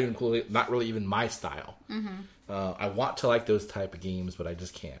 Not really even my style. Mm-hmm. I want to like those type of games, but I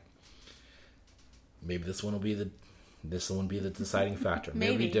just can't. Maybe this one will be the deciding factor.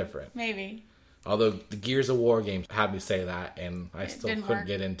 Maybe it'll be different. Maybe. Although the Gears of War games had me say that, and I still couldn't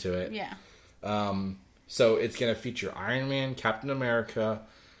get into it. Yeah. So it's going to feature Iron Man, Captain America,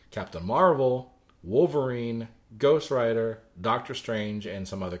 Captain Marvel, Wolverine, Ghost Rider, Doctor Strange, and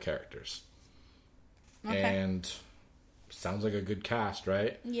some other characters. Okay. And sounds like a good cast,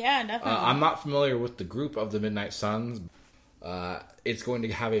 right? Yeah, definitely. I'm not familiar with the group of the Midnight Suns, It's going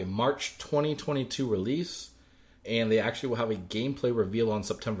to have a March 2022 release, and they actually will have a gameplay reveal on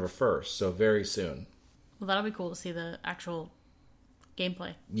September 1st, so very soon. Well, that'll be cool to see the actual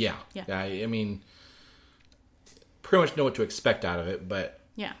gameplay. Yeah. I mean, pretty much know what to expect out of it, but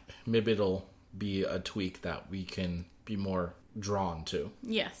maybe it'll be a tweak that we can be more drawn to.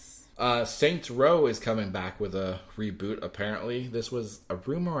 Yes. Saints Row is coming back with a reboot, apparently. This was a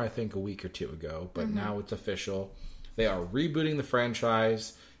rumor, I think, a week or two ago, but now it's official. They are rebooting the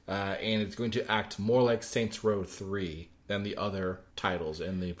franchise, and it's going to act more like Saints Row 3 than the other titles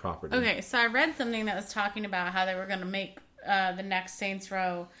in the property. Okay, so I read something that was talking about how they were going to make the next Saints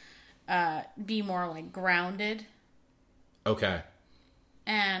Row be more like grounded. Okay.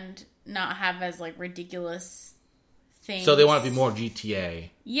 And not have as like ridiculous things. So they want to be more GTA.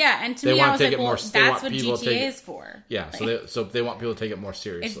 Yeah, and to me I was like, well, that's what GTA is for. Yeah, like, so they want people to take it more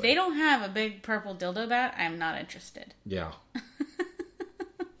seriously. If they don't have a big purple dildo bat, I'm not interested. Yeah.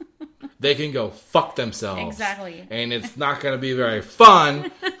 They can go fuck themselves. Exactly. And it's not going to be very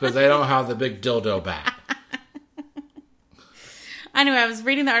fun because they don't have the big dildo bat. Anyway, I was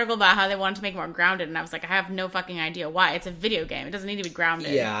reading the article about how they wanted to make it more grounded, and I was like, I have no fucking idea why. It's a video game. It doesn't need to be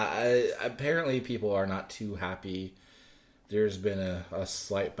grounded. Yeah, apparently people are not too happy. There's been a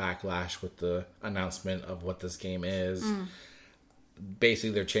slight backlash with the announcement of what this game is.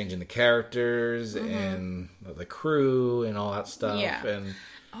 Basically, they're changing the characters and the crew and all that stuff. Yeah. And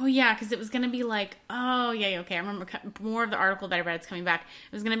oh, yeah, because it was going to be like, okay, I remember more of the article that I read is coming back.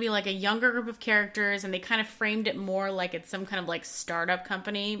 It was going to be like a younger group of characters, and they kind of framed it more like it's some kind of like startup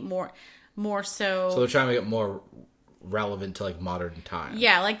company, more so. So they're trying to make it more relevant to like modern times.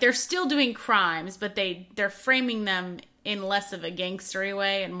 Yeah, like they're still doing crimes, but they're framing them in less of a gangstery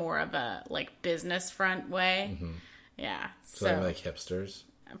way and more of a like business front way. Yeah. So they're like hipsters?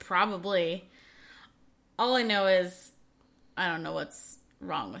 Probably. All I know is I don't know what's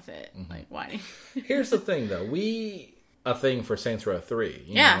wrong with it. Like, why? Here's the thing, though. A thing for Saints Row 3.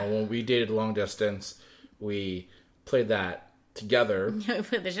 You know, when we dated long distance, we played that together. We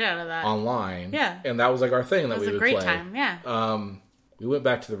played the shit out of that. Online. Yeah. And that was like our thing that we would play. It was a great time, yeah. We went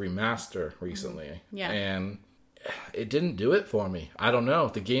back to the remaster recently. Yeah. And it didn't do it for me. I don't know.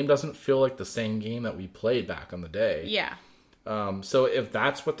 The game doesn't feel like the same game that we played back on the day. Yeah. So if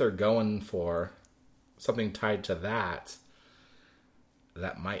that's what they're going for, something tied to that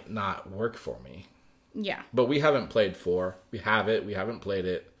might not work for me. Yeah. But we haven't played 4. We have it. We haven't played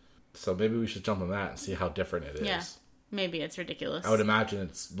it. So maybe we should jump on that and see how different it is. Yeah. Maybe it's ridiculous. I would imagine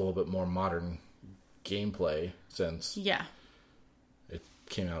it's a little bit more modern gameplay since it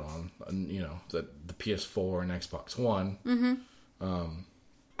came out on, you know, the PS4 and Xbox One.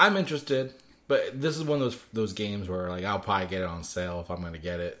 I'm interested, but this is one of those games where like I'll probably get it on sale if I'm going to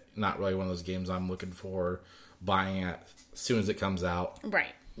get it. Not really one of those games I'm looking for buying at as soon as it comes out.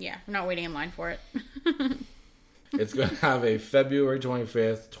 Right. Yeah. I'm not waiting in line for it. It's going to have a February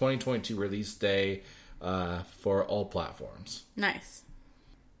 25th, 2022 release day for all platforms. Nice.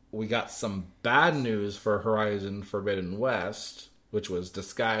 We got some bad news for Horizon Forbidden West, which was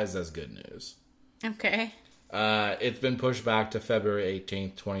disguised as good news. Okay. It's been pushed back to February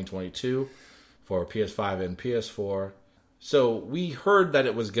 18th, 2022 for PS5 and PS4. So we heard that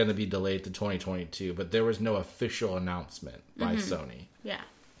it was going to be delayed to 2022, but there was no official announcement by Sony. Yeah.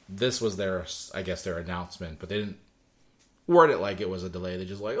 This was their announcement, but they didn't word it like it was a delay. They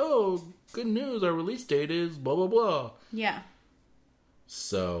just like, oh, good news, our release date is blah, blah, blah. Yeah.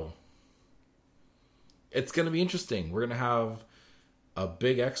 So it's going to be interesting. We're going to have a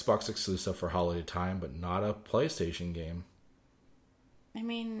big Xbox exclusive for holiday time, but not a PlayStation game. I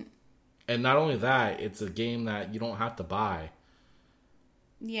mean... And not only that, it's a game that you don't have to buy.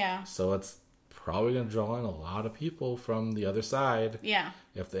 Yeah. So it's probably going to draw in a lot of people from the other side. Yeah.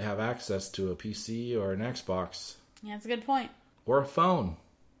 If they have access to a PC or an Xbox. Yeah, that's a good point. Or a phone.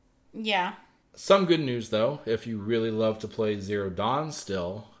 Yeah. Some good news, though. If you really love to play Zero Dawn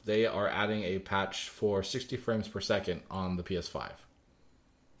still, they are adding a patch for 60 frames per second on the PS5.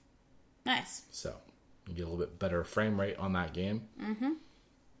 Nice. So, you get a little bit better frame rate on that game.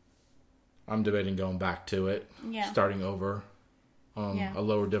 I'm debating going back to it. Yeah. Starting over on a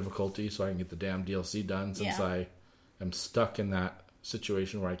lower difficulty so I can get the damn DLC done since I am stuck in that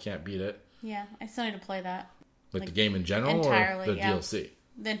situation where I can't beat it. Yeah, I still need to play that. Like the game in general entirely, or the DLC?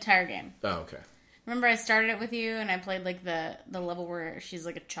 The entire game. Oh, okay. Remember I started it with you and I played like the level where she's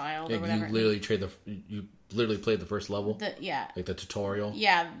like a child or whatever. You literally played the first level? Like the tutorial?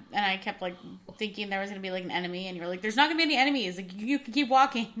 Yeah, and I kept like thinking there was going to be like an enemy and you were like, there's not going to be any enemies. Like, you can keep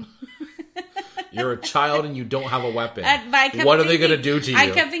walking. You're a child and you don't have a weapon. What are they going to do to you? I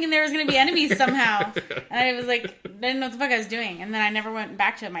kept thinking there was going to be enemies somehow. And I was like, didn't know what the fuck I was doing. And then I never went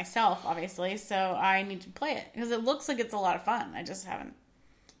back to it myself, obviously. So I need to play it because it looks like it's a lot of fun. I just haven't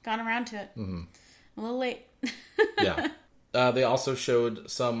gone around to it. Mm-hmm. A little late. Yeah. They also showed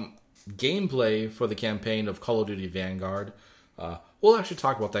some gameplay for the campaign of Call of Duty Vanguard. We'll actually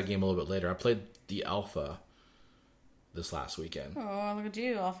talk about that game a little bit later. I played the alpha this last weekend. Oh, look at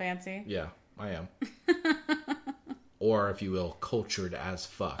you, all fancy. Yeah, I am. Or, if you will, cultured as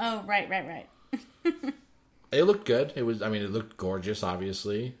fuck. Oh, right. It looked good. It looked gorgeous,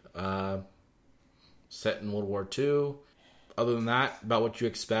 obviously. Set in World War II. Other than that, about what you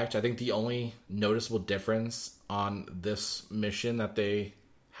expect, I think the only noticeable difference on this mission that they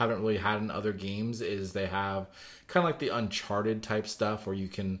haven't really had in other games is they have kind of like the Uncharted type stuff where you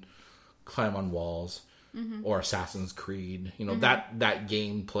can climb on walls, or Assassin's Creed. You know, that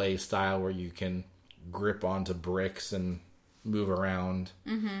gameplay style where you can grip onto bricks and move around.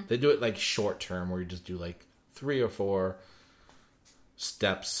 They do it like short term where you just do like 3 or 4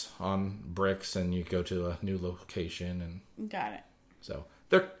 steps on bricks and you go to a new location. And got it. So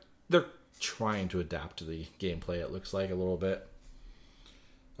they're trying to adapt to the gameplay, it looks like, a little bit.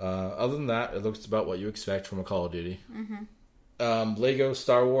 Other than that, it looks about what you expect from a Call of Duty. Lego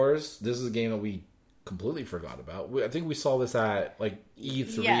Star Wars. This is a game that we completely forgot about. I think we saw this at like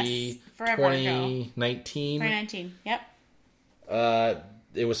E3 2019. 2019, yep.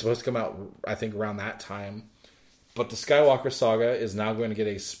 It was supposed to come out, I think, around that time. But the Skywalker Saga is now going to get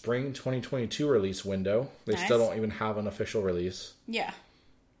a spring 2022 release window. They still don't even have an official release. Yeah.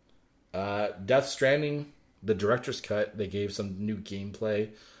 Death Stranding, the director's cut, they gave some new gameplay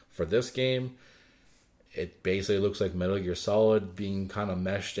for this game. It basically looks like Metal Gear Solid being kind of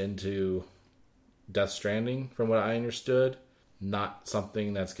meshed into Death Stranding, from what I understood. Not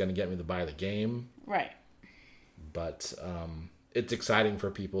something that's going to get me to buy the game. Right. But it's exciting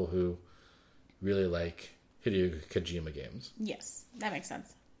for people who really like Hideo Kojima games. Yes, that makes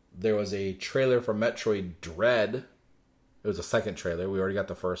sense. There was a trailer for Metroid Dread. It was a second trailer. We already got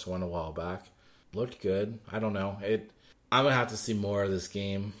the first one a while back. Looked good. I don't know. I'm going to have to see more of this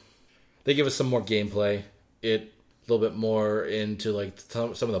game. They give us some more gameplay. A little bit more into like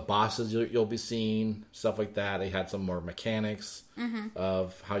some of the bosses you'll be seeing, stuff like that. They had some more mechanics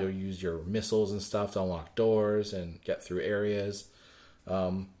of how you'll use your missiles and stuff to unlock doors and get through areas.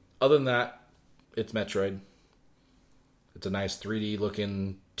 Other than that, it's Metroid. It's a nice 3D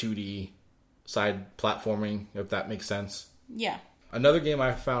looking 2D side platforming, if that makes sense. Yeah. Another game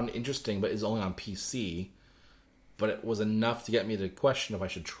I found interesting, but is only on PC, but it was enough to get me to question if I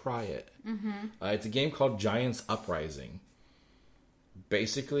should try it. It's a game called Giants Uprising.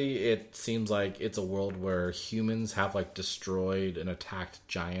 Basically, it seems like it's a world where humans have like destroyed and attacked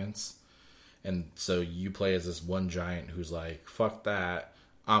giants. And so you play as this one giant who's like, fuck that,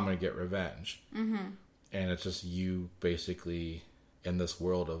 I'm going to get revenge. And it's just you basically in this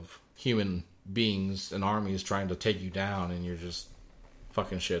world of human beings and armies trying to take you down, and you're just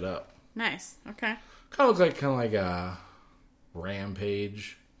fucking shit up. Nice. Okay. Kind of looks like a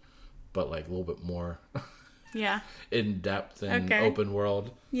Rampage, but like a little bit more in depth and open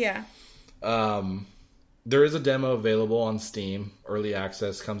world. Yeah. There is a demo available on Steam. Early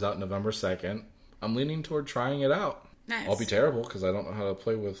access comes out November 2nd. I'm leaning toward trying it out. Nice. I'll be terrible because I don't know how to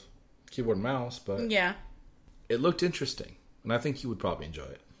play with keyboard and mouse, but it looked interesting, and I think you would probably enjoy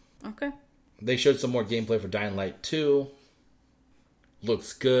it. Okay. They showed some more gameplay for Dying Light 2.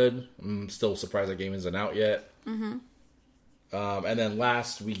 Looks good. I'm still surprised that game isn't out yet. And then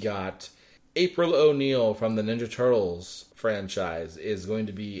last, we got April O'Neil from the Ninja Turtles franchise is going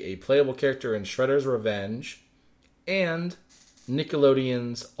to be a playable character in Shredder's Revenge and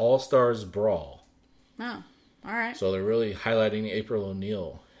Nickelodeon's All-Stars Brawl. Oh, all right. So they're really highlighting April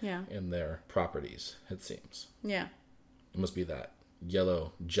O'Neil in their properties, it seems. Yeah. It must be that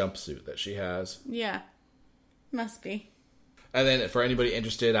yellow jumpsuit that she has. Yeah. Must be. And then for anybody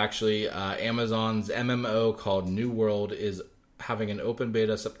interested, actually, Amazon's MMO called New World is having an open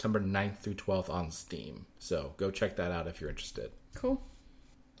beta September 9th through 12th on Steam. So go check that out if you're interested. Cool.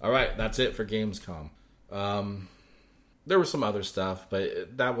 All right, that's it for Gamescom. There was some other stuff,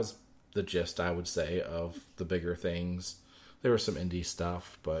 but that was the gist, I would say, of the bigger things. There was some indie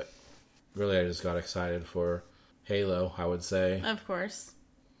stuff, but really I just got excited for Halo, I would say. Of course.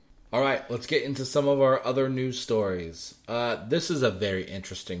 All right, let's get into some of our other news stories. This is a very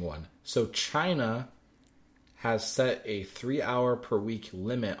interesting one. So China has set a 3-hour per week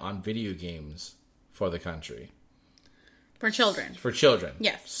limit on video games for the country. For children. For children.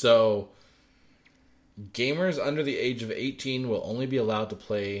 Yes. So gamers under the age of 18 will only be allowed to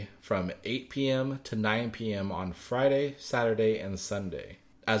play from 8 p.m. to 9 p.m. on Friday, Saturday, and Sunday,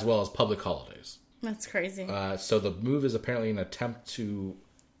 as well as public holidays. That's crazy. So the move is apparently an attempt to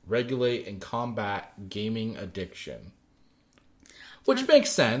regulate and combat gaming addiction, which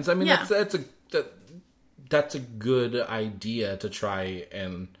makes sense. I mean, Yeah. that's a good idea to try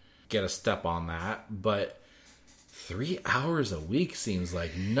and get a step on that, but 3 hours a week seems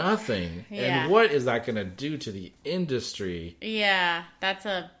like nothing. Yeah. And what is that going to do to the industry? Yeah, that's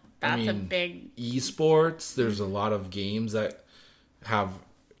a mean, big... Esports, there's a lot of games that have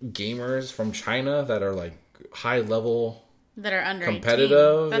gamers from China that are like high level, that are under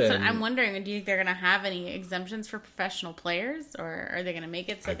competitive. 18. That's what and I'm wondering. Do you think they're going to have any exemptions for professional players, or are they going to make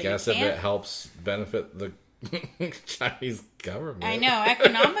it so I that guess you if can't? it helps benefit the Chinese government. I know.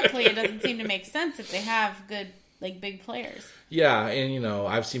 Economically, it doesn't seem to make sense if they have good, like, big players. Yeah, and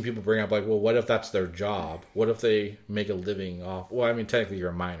I've seen people bring up like, well, what if that's their job? What if they make a living off? Well, I mean, technically you're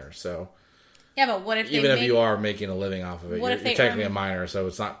a minor, so Yeah, but what if they even if you are making a living off of it, What you're if they technically earn- a minor, so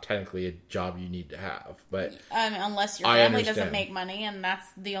it's not technically a job you need to have. But unless your I family doesn't understand. make money and that's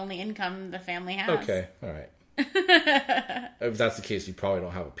the only income the family has. okay, all right. If that's the case, you probably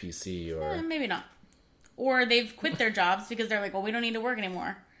don't have a PC or Maybe not. Or they've quit their jobs because they're like, well, we don't need to work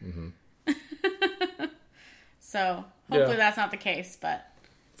anymore. Mm-hmm. So hopefully that's not the case, but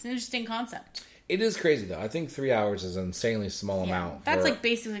it's an interesting concept. It is crazy though. I think 3 hours is an insanely small Yeah. amount. That's for- like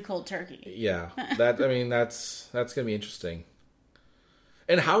basically cold turkey. yeah. That's gonna be interesting.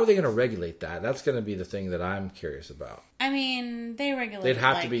 And how are they going to regulate that? That's going to be the thing that I'm curious about. I mean, they regulate. They'd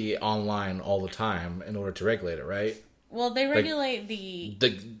have to be online all the time in order to regulate it, right? Well, they regulate the.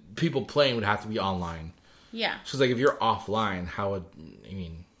 The people playing would have to be online. Yeah, So it's like if you're offline, how would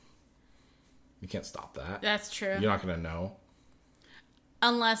you can't stop that. that's true. You're not going to know.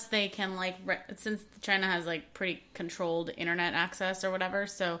 Unless they can, like, since China has, like, pretty controlled internet access or whatever,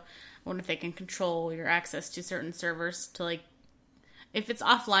 so I wonder if they can control your access to certain servers to, like, if it's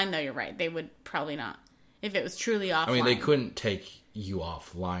offline, though, you're right, they would probably not. If it was truly offline. I mean, they couldn't take you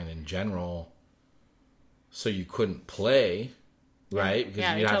offline in general, so you couldn't play, right? Because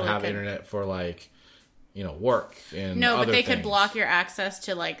Yeah, you'd they have totally to have could. internet for, like, work and No, but other they could things. block your access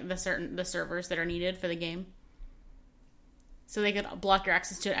to, like, the servers that are needed for the game. So they could block your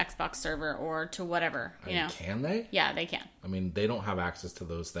access to an Xbox server or to whatever, I mean, can they? Yeah, they can. I mean, they don't have access to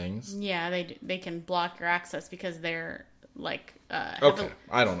those things. Yeah, they can block your access because they're like Okay,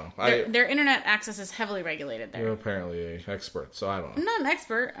 I don't know. their internet access is heavily regulated there. You're apparently an expert, so I don't know. I'm not an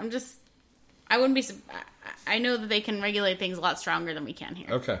expert. I wouldn't be. I know that they can regulate things a lot stronger than we can here.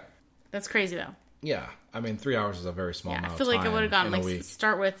 Okay. That's crazy though. Yeah, I mean, 3 hours is a very small Yeah, amount I feel of like time I would have gone in a like week.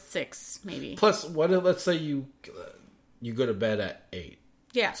 start with 6 maybe. Plus, what if, let's say you go to bed at 8,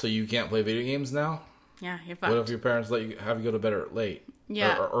 Yeah, so you can't play video games now? yeah, you're What if fucked. your parents have you go to bed late?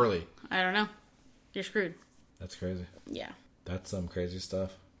 Yeah. Or early? I don't know. You're screwed. That's crazy. Yeah. That's some crazy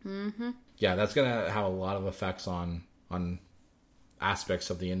stuff. Mm-hmm. Yeah, that's gonna have a lot of effects on aspects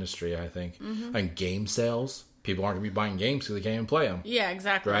of the industry. I think, and game sales. People aren't gonna be buying games because they can't even play them. Yeah,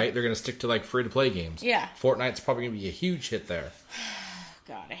 exactly. Right? They're gonna stick to like free to play games. Yeah. Fortnite's probably gonna be a huge hit there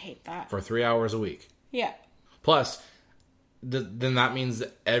God, I hate that. for 3 hours a week. Yeah. Plus, then that means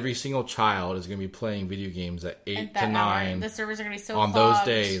that every single child is going to be playing video games at 8 At to that 9 hour, the servers are going to be so on those clogged.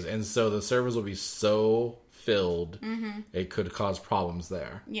 days. And so the servers will be so filled, Mm-hmm. it could cause problems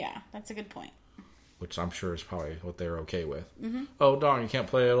there, Yeah, that's a good point. which I'm sure is probably what they're okay with. Mm-hmm. Oh, darn, you can't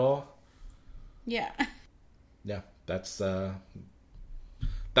play at all? Yeah. Yeah, that's an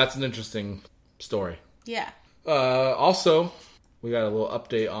interesting story. Yeah. Also, we got a little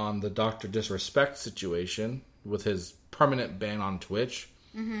update on the Dr. Disrespect situation with his permanent ban on Twitch.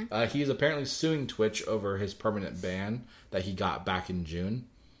 Mm-hmm. He's apparently suing Twitch over his permanent ban that he got back in June.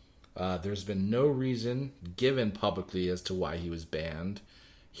 There's been no reason given publicly as to why he was banned.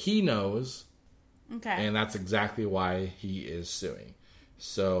 He knows, Okay. and that's exactly why he is suing.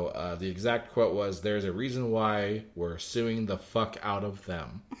 So the exact quote was, "There's a reason why we're suing the fuck out of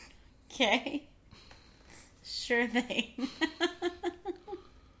them." Okay. Sure thing.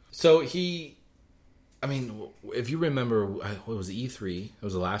 So if you remember, what was E3? It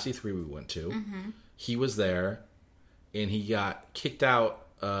was the last E3 we went to. Mm-hmm. He was there, and he got kicked out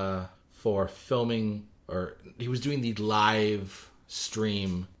for filming, or he was doing the live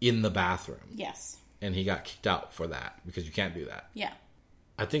stream in the bathroom. Yes. And he got kicked out for that, because you can't do that. Yeah.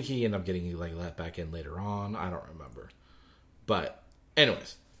 I think he ended up getting let back in later on. I don't remember. But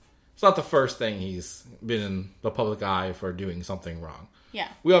anyways, it's not the first thing he's been in the public eye for doing something wrong. Yeah.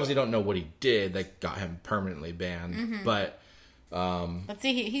 We obviously don't know what he did that got him permanently banned, Mm-hmm. but But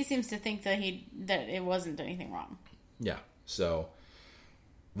see, he seems to think that it wasn't anything wrong. yeah. So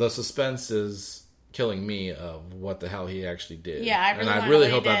the suspense is killing me of what the hell he actually did. Yeah, I really and I wanna really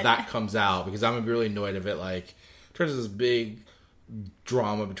know hope what he that did. that comes out, because I'm gonna be really annoyed if it like turns into this big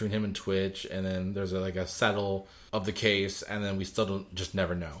drama between him and Twitch, and then there's a settle of the case, and then we still don't just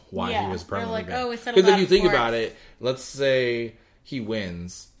never know why Yeah, he was they're permanently like, banned. "Oh, we settled Because if out you of think court." about it, let's say he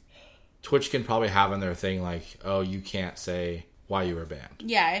wins, Twitch can probably have in their thing like, oh, you can't say why you were banned.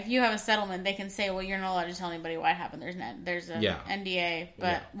 Yeah, if you have a settlement, they can say, well, you're not allowed to tell anybody what happened. There's an Yeah. NDA, but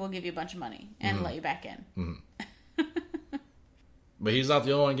Yeah. we'll give you a bunch of money and let you back in. But he's not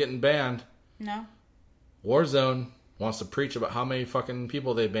the only one getting banned. No? Warzone wants to preach about how many fucking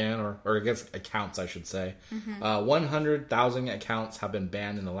people they ban, or I guess accounts, I should say. 100,000 accounts have been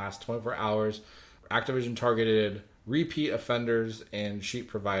banned in the last 24 hours. Activision targeted repeat offenders and cheat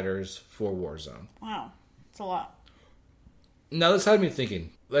providers for Warzone. Wow. It's a lot. Now, this had me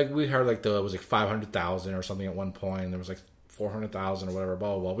thinking. Like, we heard, like, it was, like, 500,000 or something at one point. There was, like, 400,000 or whatever,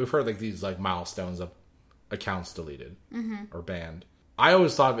 blah, blah, blah. We've heard, like, these, like, milestones of accounts deleted or banned. I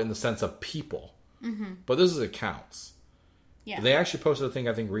always thought of it in the sense of people. But this is accounts. Yeah. They actually posted a thing,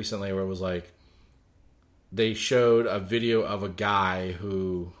 I think, recently where it was, like, they showed a video of a guy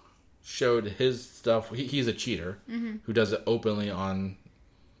who showed his stuff. He's a cheater who does it openly on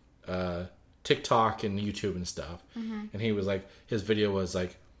TikTok and YouTube and stuff. And he was like, his video was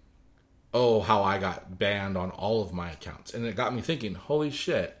like, oh, how I got banned on all of my accounts. And it got me thinking, holy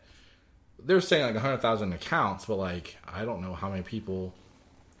shit. They're saying like 100,000 accounts, but like, I don't know how many people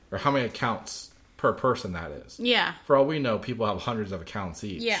or how many accounts per person that is. Yeah. For all we know, people have hundreds of accounts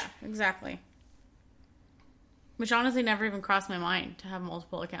each. Yeah, exactly. Which honestly never even crossed my mind to have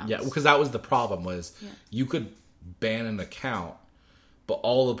multiple accounts. Yeah, because that was the problem was you could ban an account, but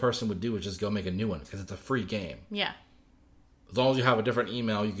all the person would do was just go make a new one because it's a free game. Yeah. As long as you have a different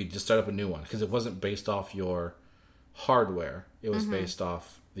email, you could just start up a new one because it wasn't based off your hardware. It was based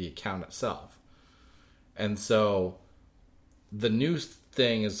off the account itself. And so the new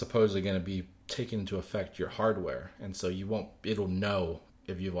thing is supposedly going to be taking into effect your hardware. And so it'll know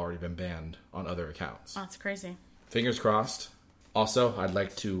if you've already been banned on other accounts. Oh, that's crazy. Fingers crossed. Also, I'd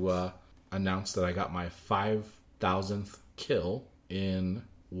like to announce that I got my 5,000th kill in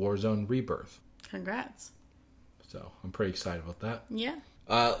Warzone Rebirth. Congrats. So I'm pretty excited about that. Yeah.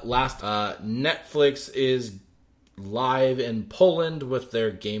 Netflix is live in Poland with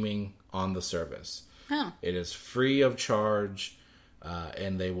their gaming on the service. Oh. It is free of charge,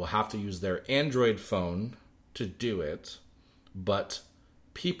 and they will have to use their Android phone to do it. But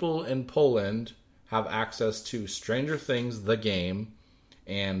people in Poland have access to Stranger Things, the game,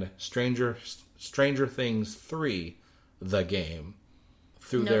 and Stranger Things 3, the game,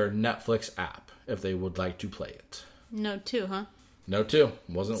 through their Netflix app, if they would like to play it. No 2, huh? No 2. It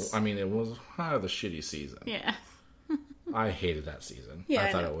was kind of the shitty season. Yeah. I hated that season. Yeah,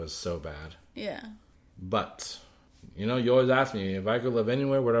 I thought I know. it was so bad. Yeah. But, you always ask me, if I could live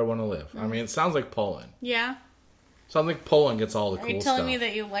anywhere, where do I want to live? I mean, it sounds like Poland. Yeah. Sounds like Poland gets all the Are cool you stuff. telling me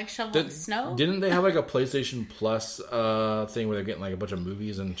that you like shoveling snow? Didn't they have like a PlayStation Plus thing where they're getting like a bunch of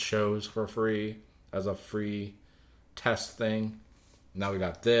movies and shows for free as a free test thing? Now we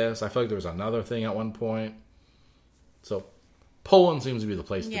got this. I feel like there was another thing at one point. So Poland seems to be the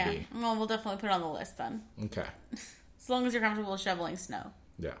place to be. Well, we'll definitely put it on the list then. Okay. As long as you're comfortable shoveling snow.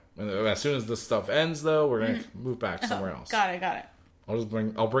 Yeah. And as soon as this stuff ends, though, we're gonna move back somewhere else. Got it. I'll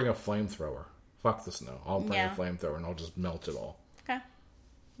bring a flamethrower. Fuck the snow. I'll bring Yeah. a flamethrower and I'll just melt it all. Okay.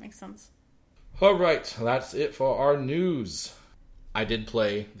 Makes sense. All right, that's it for our news. I did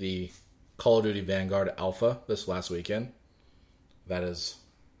play the Call of Duty Vanguard Alpha this last weekend. That is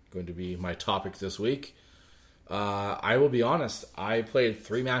going to be my topic this week. I will be honest, I played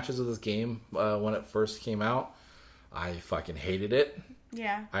 3 matches of this game when it first came out. I fucking hated it.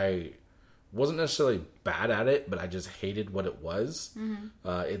 Yeah. I wasn't necessarily bad at it, but I just hated what it was.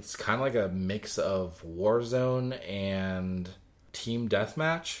 It's kind of like a mix of Warzone and Team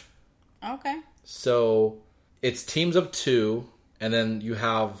Deathmatch. Okay. So it's teams of 2, and then you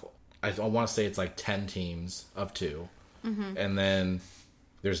have, I want to say it's like 10 teams of 2. And then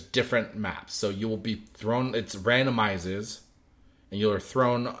there's different maps. So you will be thrown, it's randomizes, and you're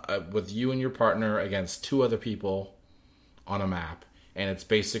thrown with you and your partner against 2 other people on a map. And it's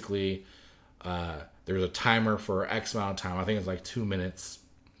basically, there's a timer for X amount of time. I think it's like 2 minutes,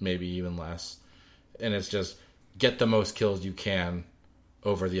 maybe even less. And it's just get the most kills you can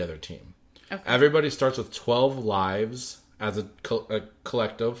over the other team. Okay. Everybody starts with 12 lives as a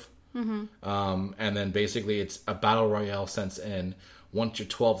collective. And then basically it's a battle royale sense in. Once your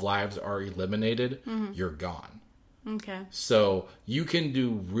 12 lives are eliminated, you're gone. Okay. So you can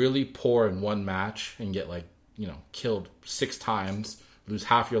do really poor in one match and get killed 6 times, lose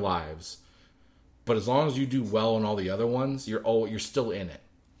half your lives. But as long as you do well in all the other ones, you're still in it.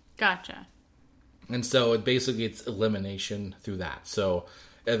 Gotcha. And so it's elimination through that. So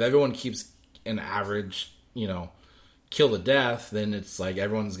if everyone keeps an average, kill to death, then it's like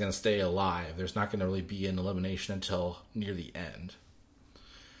everyone's going to stay alive. There's not going to really be an elimination until near the end.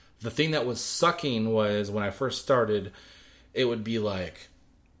 The thing that was sucking was when I first started, it would be like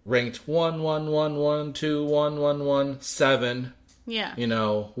ranked 1, 1, 1, 1, 2, 1, 1, 1, 7. Yeah.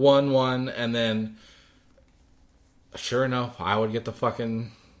 1, 1, and then sure enough, I would get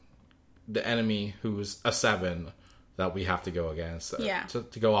the enemy who's a 7 that we have to go against. Yeah.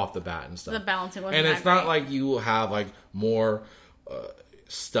 To go off the bat and stuff. The balancing wasn't and that it's not great. like you have like more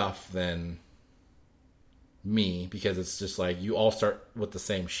stuff than me, because it's just like you all start with the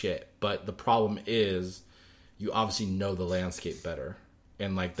same shit. But the problem is you obviously know the landscape better.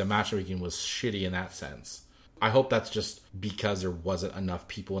 And like the matchmaking was shitty in that sense. I hope that's just because there wasn't enough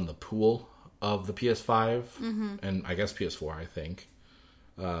people in the pool of the PS5 and I guess PS4, I think,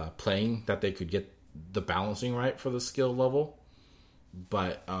 playing, that they could get the balancing right for the skill level.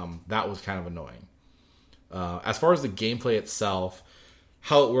 But that was kind of annoying. As far as the gameplay itself,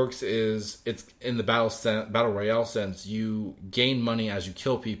 how it works is it's in the battle royale sense. You gain money as you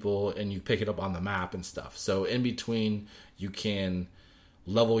kill people and you pick it up on the map and stuff. So in between, you can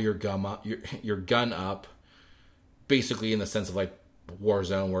level your gun up, basically in the sense of like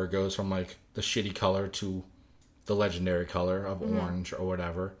Warzone, where it goes from like the shitty color to the legendary color of orange or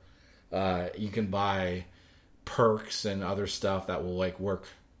whatever. You can buy perks and other stuff that will like work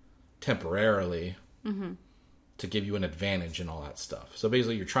temporarily to give you an advantage and all that stuff. So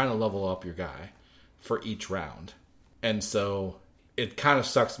basically you're trying to level up your guy for each round. And so it kind of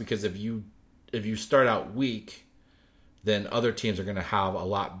sucks because if you start out weak, then other teams are going to have a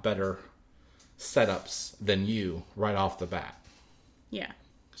lot better setups than you right off the bat. Yeah.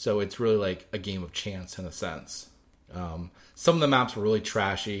 So it's really like a game of chance in a sense. Some of the maps were really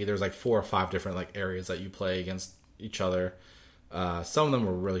trashy. There's like 4 or 5 different like areas that you play against each other. Some of them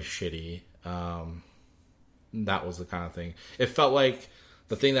were really shitty. That was the kind of thing. It felt like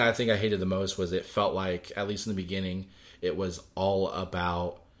the thing that I think I hated the most was it felt like, at least in the beginning, it was all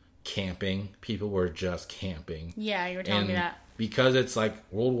about camping. People were just camping. Yeah, you were telling me that. Because it's like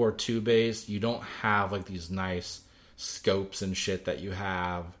World War II based, you don't have like these nice scopes and shit that you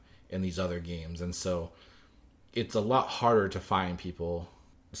have in these other games. And so it's a lot harder to find people,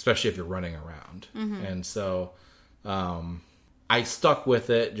 especially if you're running around. And so I stuck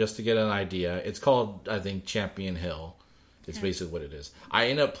with it just to get an idea. It's called, I think, Champion Hill. It's basically what it is. I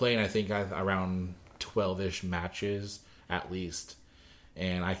ended up playing, I think, around 12-ish matches at least.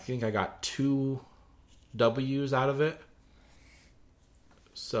 And I think I got 2 W's out of it.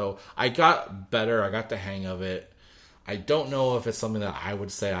 So I got better. I got the hang of it. I don't know if it's something that I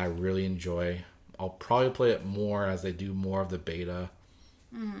would say I really enjoy. I'll probably play it more as they do more of the beta.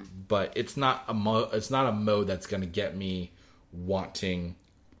 But it's not a mode that's going to get me wanting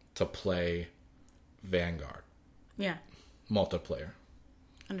to play Vanguard. Yeah. Multiplayer.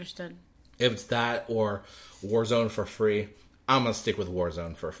 Understood. If it's that or Warzone for free, I'm going to stick with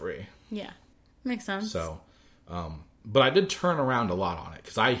Warzone for free. Yeah. Makes sense. So, but I did turn around a lot on it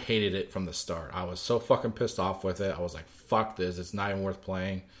because I hated it from the start. I was so fucking pissed off with it. I was like, fuck this. It's not even worth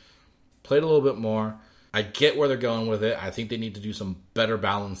playing. Played a little bit more. I get where they're going with it. I think they need to do some better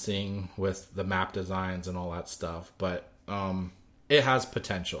balancing with the map designs and all that stuff. But it has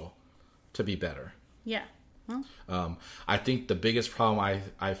potential to be better. Yeah. Well. I think the biggest problem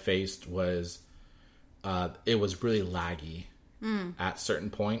I faced was it was really laggy at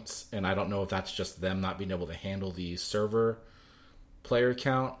certain points. And I don't know if that's just them not being able to handle the server player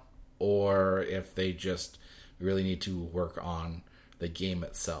count or if they just really need to work on the game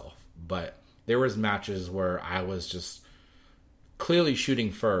itself. But there was matches where I was just clearly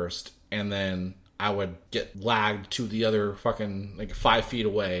shooting first, and then I would get lagged to the other fucking like 5 feet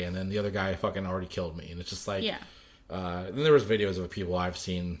away, and then the other guy fucking already killed me. And it's just like, then there was videos of people I've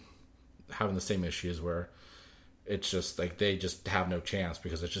seen having the same issues where it's just like they just have no chance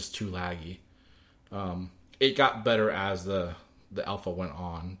because it's just too laggy. It got better as the alpha went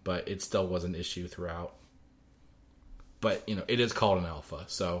on, but it still was an issue throughout. But, it is called an alpha,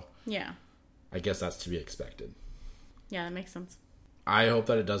 so Yeah. I guess that's to be expected. Yeah, that makes sense. I hope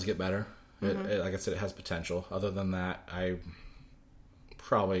that it does get better. Like I said, it has potential. Other than that,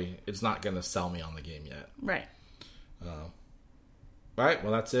 it's not going to sell me on the game yet. Right. All right,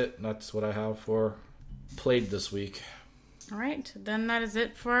 well, that's it. That's what I have for played this week. All right. Then that is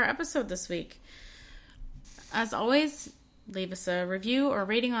it for our episode this week. As always, leave us a review or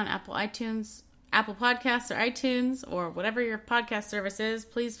rating on Apple iTunes. Apple Podcasts or iTunes or whatever your podcast service is,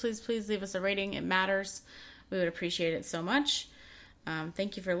 please, please, please leave us a rating. It matters. We would appreciate it so much.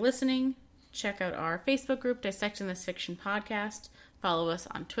 Thank you for listening. Check out our Facebook group, Dissecting This Fiction Podcast. Follow us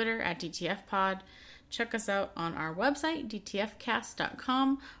on Twitter at DTFpod. Check us out on our website,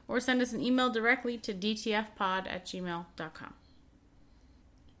 dtfcast.com, or send us an email directly to dtfpod@gmail.com.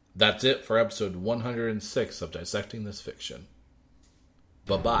 That's it for episode 106 of Dissecting This Fiction.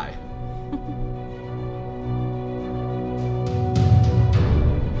 Bye-bye.